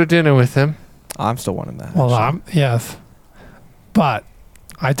should go to dinner with him? I'm still wanting that. Well, actually. yes. But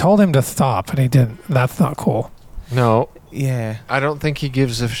I told him to stop and he didn't. That's not cool. No, Yeah. I don't think he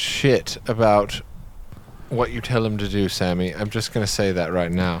gives a shit about what you tell him to do, Sammy. I'm just going to say that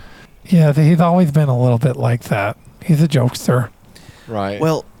right now. Yeah, he's always been a little bit like that. He's a jokester. Right.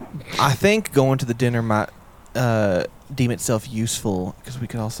 Well, I think going to the dinner might deem itself useful because we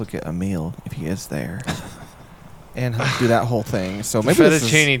could also get a meal if he is there, and do that whole thing. So maybe this is,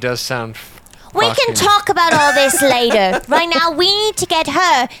 fettuccine does sound. We can talk about all this later. Right now, we need to get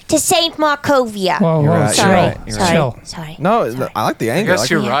her to St. Markovia. Whoa, You're whoa, right, chill. you're Sorry, right, you're sorry, Chill. sorry. no. Sorry. I like the I anger. guess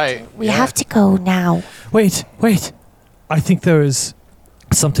you're right. We have to go now. Wait. I think there is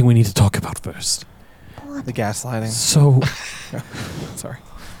something we need to talk about first. The gaslighting. So, Sorry.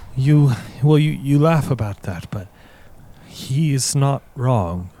 you laugh about that, but he is not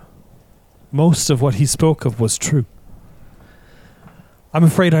wrong. Most of what he spoke of was true. I'm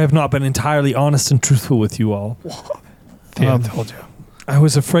afraid I have not been entirely honest and truthful with you all. Yeah, I told you. I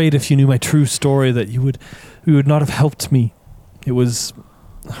was afraid if you knew my true story that you would not have helped me. It was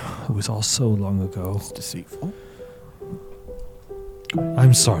all so long ago. It's deceitful.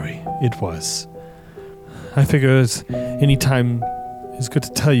 I'm sorry. It was. I figured any time is good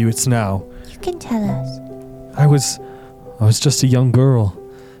to tell you. It's now. You can tell us. I was just a young girl.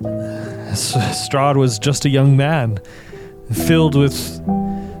 Strahd was just a young man, filled with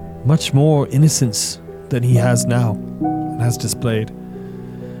much more innocence than he has now and has displayed.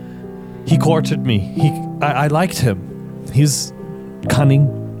 He courted me. I liked him. He's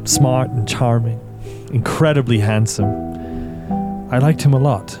cunning, smart, and charming, incredibly handsome. I liked him a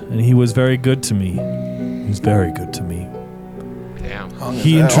lot, and he was very good to me. He was very good to me. Damn.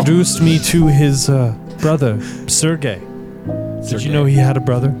 He introduced me to his brother, Sergei. Did you know he had a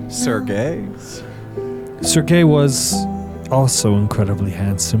brother? Sergei. Sergei was also incredibly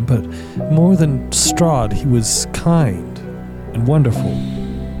handsome, but more than Strahd, he was kind and wonderful,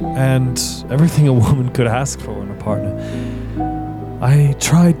 and everything a woman could ask for in a partner. I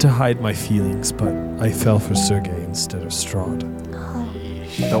tried to hide my feelings, but I fell for Sergei instead of Strahd.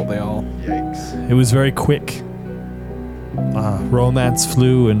 Don't they all? Yikes. It was very quick. Romance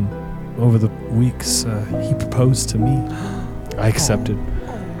flew, and over the weeks, he proposed to me. I accepted.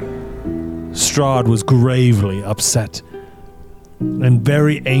 Strahd was gravely upset and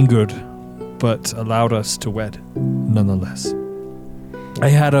very angered, but allowed us to wed nonetheless. I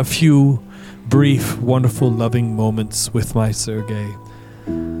had a few brief, wonderful, loving moments with my Sergei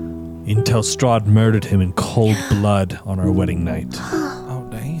until Strahd murdered him in cold blood on our wedding night. Oh,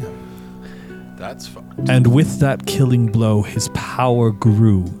 damn. That's fucked. And with that killing blow, his power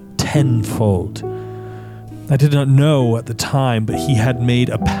grew tenfold. I did not know at the time, but he had made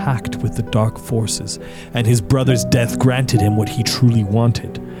a pact with the dark forces, and his brother's death granted him what he truly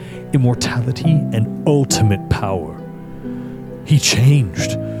wanted: immortality and ultimate power. He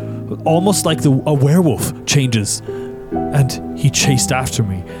changed, almost like a werewolf changes, and he chased after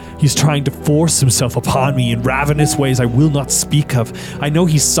me. He's trying to force himself upon me in ravenous ways I will not speak of. I know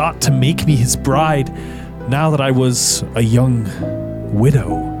he sought to make me his bride, now that I was a young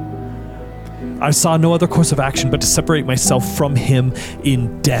widow. I saw no other course of action but to separate myself from him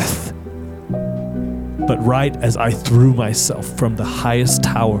in death. But right as I threw myself from the highest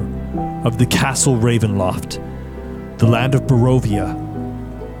tower of the Castle Ravenloft, the land of Barovia,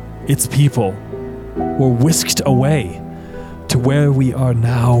 its people were whisked away to where we are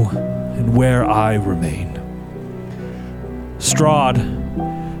now and where I remain. Strahd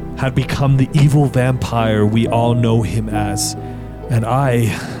had become the evil vampire we all know him as, and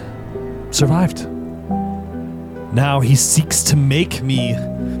I survived. Now he seeks to make me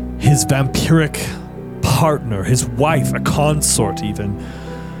his vampiric partner, his wife, a consort even.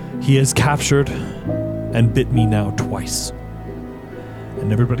 He has captured and bit me now twice.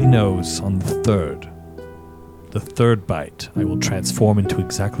 And everybody knows on the third bite, I will transform into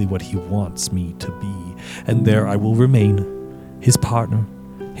exactly what he wants me to be. And there I will remain, his partner,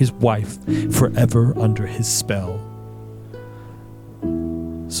 his wife, forever under his spell.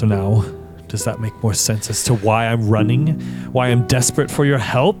 So now, does that make more sense as to why I'm running? Why I'm desperate for your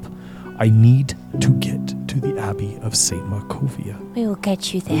help? I need to get to the Abbey of St. Markovia. We will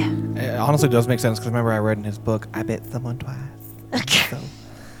get you there. It honestly does make sense, because remember I read in his book, I bit someone twice. So,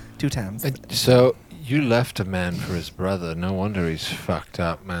 2 times. So you left a man for his brother. No wonder he's fucked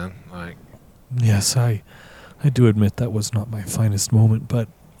up, man. Like, Yes, I do admit that was not my finest moment, but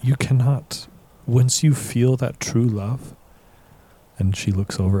you cannot, once you feel that true love, and she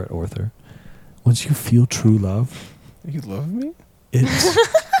looks over at Arthur, once you feel true love, You love me? it's...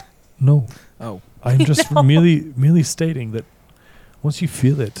 No. Oh. I'm just merely stating that once you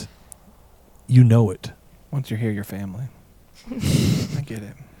feel it, you know it. Once you're here, you're family. I get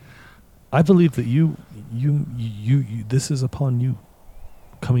it. I believe that you this is upon you,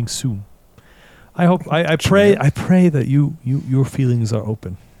 coming soon. I hope, I pray that your feelings are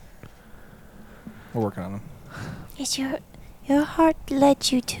open. We're working on them. Yes, your heart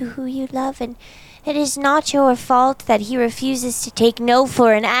led you to who you love, and it is not your fault that he refuses to take no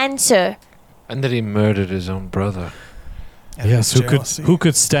for an answer. and that he murdered his own brother. Yes, who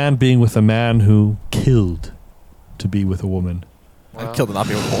could stand being with a man who killed to be with a woman? I killed to not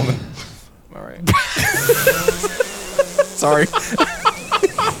be with a woman. All right. Sorry.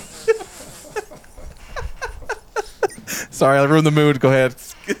 Sorry, I ruined the mood. Go ahead.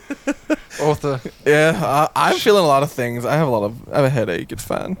 Arthur. Yeah, I'm feeling a lot of things. I have a headache. It's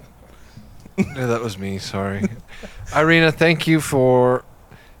fine. Yeah, that was me. Sorry. Irina, thank you for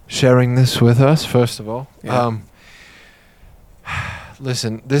sharing this with us, first of all. Yeah.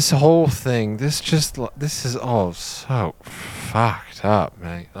 Listen, this whole thing, this is all so fucked up,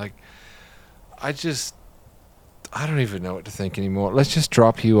 man. Like, I don't even know what to think anymore. Let's just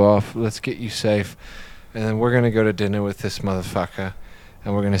drop you off. Let's get you safe. And then we're going to go to dinner with this motherfucker.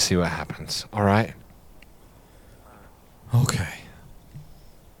 And we're going to see what happens. All right? Okay.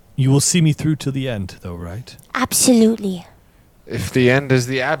 You will see me through to the end, though, right? Absolutely. If the end is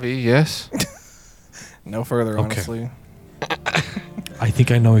the Abbey, yes. No further, Okay. honestly. I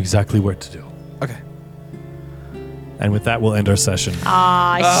think I know exactly what to do. Okay. And with that, we'll end our session. Shit.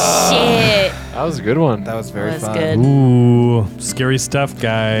 That was a good one. That was very That was fun. good. Ooh, scary stuff,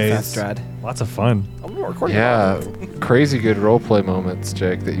 guys. Fast Strahd. Lots of fun. Oh, we're recording. Yeah, crazy good roleplay moments,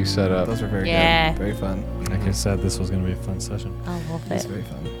 Jake, that you set up. Those were very Yeah. good. Very fun. Like I said, this was going to be a fun session. I love It's it. very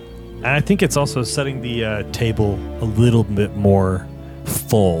fun. And I think it's also setting the table a little bit more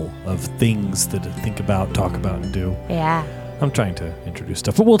full of things to think about, talk about, and do. Yeah. I'm trying to introduce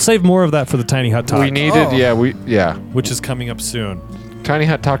stuff, but we'll save more of that for the Tiny Hut Talk, We needed, which is coming up soon. Tiny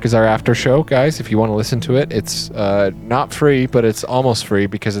Hut Talk is our after show, guys. If you want to listen to it, it's not free, but it's almost free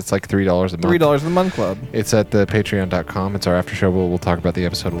because it's like $3 a month. $3 a month club. It's at the patreon.com. It's our after show. We'll talk about the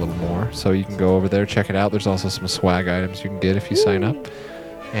episode a little more. So you can go over there, check it out. There's also some swag items you can get if you sign up.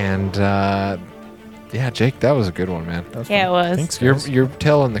 And yeah, Jake, that was a good one, man. Yeah, it was. Thanks, guys. You're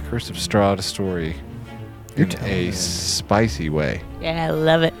telling the Curse of Strahd story in a spicy way. Yeah, I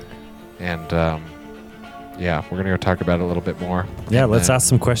love it. And yeah, we're going to go talk about it a little bit more. Yeah, And let's then- ask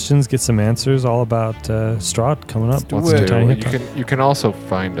some questions, get some answers all about Strahd coming up. do What's the it. Tiny Hut You Talk? can also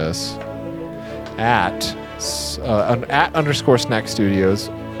find us at @_snack studios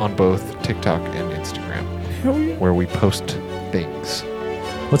on both TikTok and Instagram, where we post things.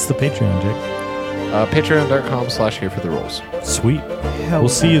 What's the Patreon, Jake? Patreon.com/HereForTheRolls. Sweet. We'll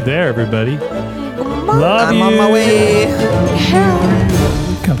see you there, everybody. Love I'm you. on my way.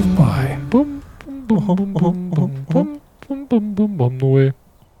 Goodbye. Boom, boom, boom, boom, boom, boom, boom, boom, boom, boom, boom, the way.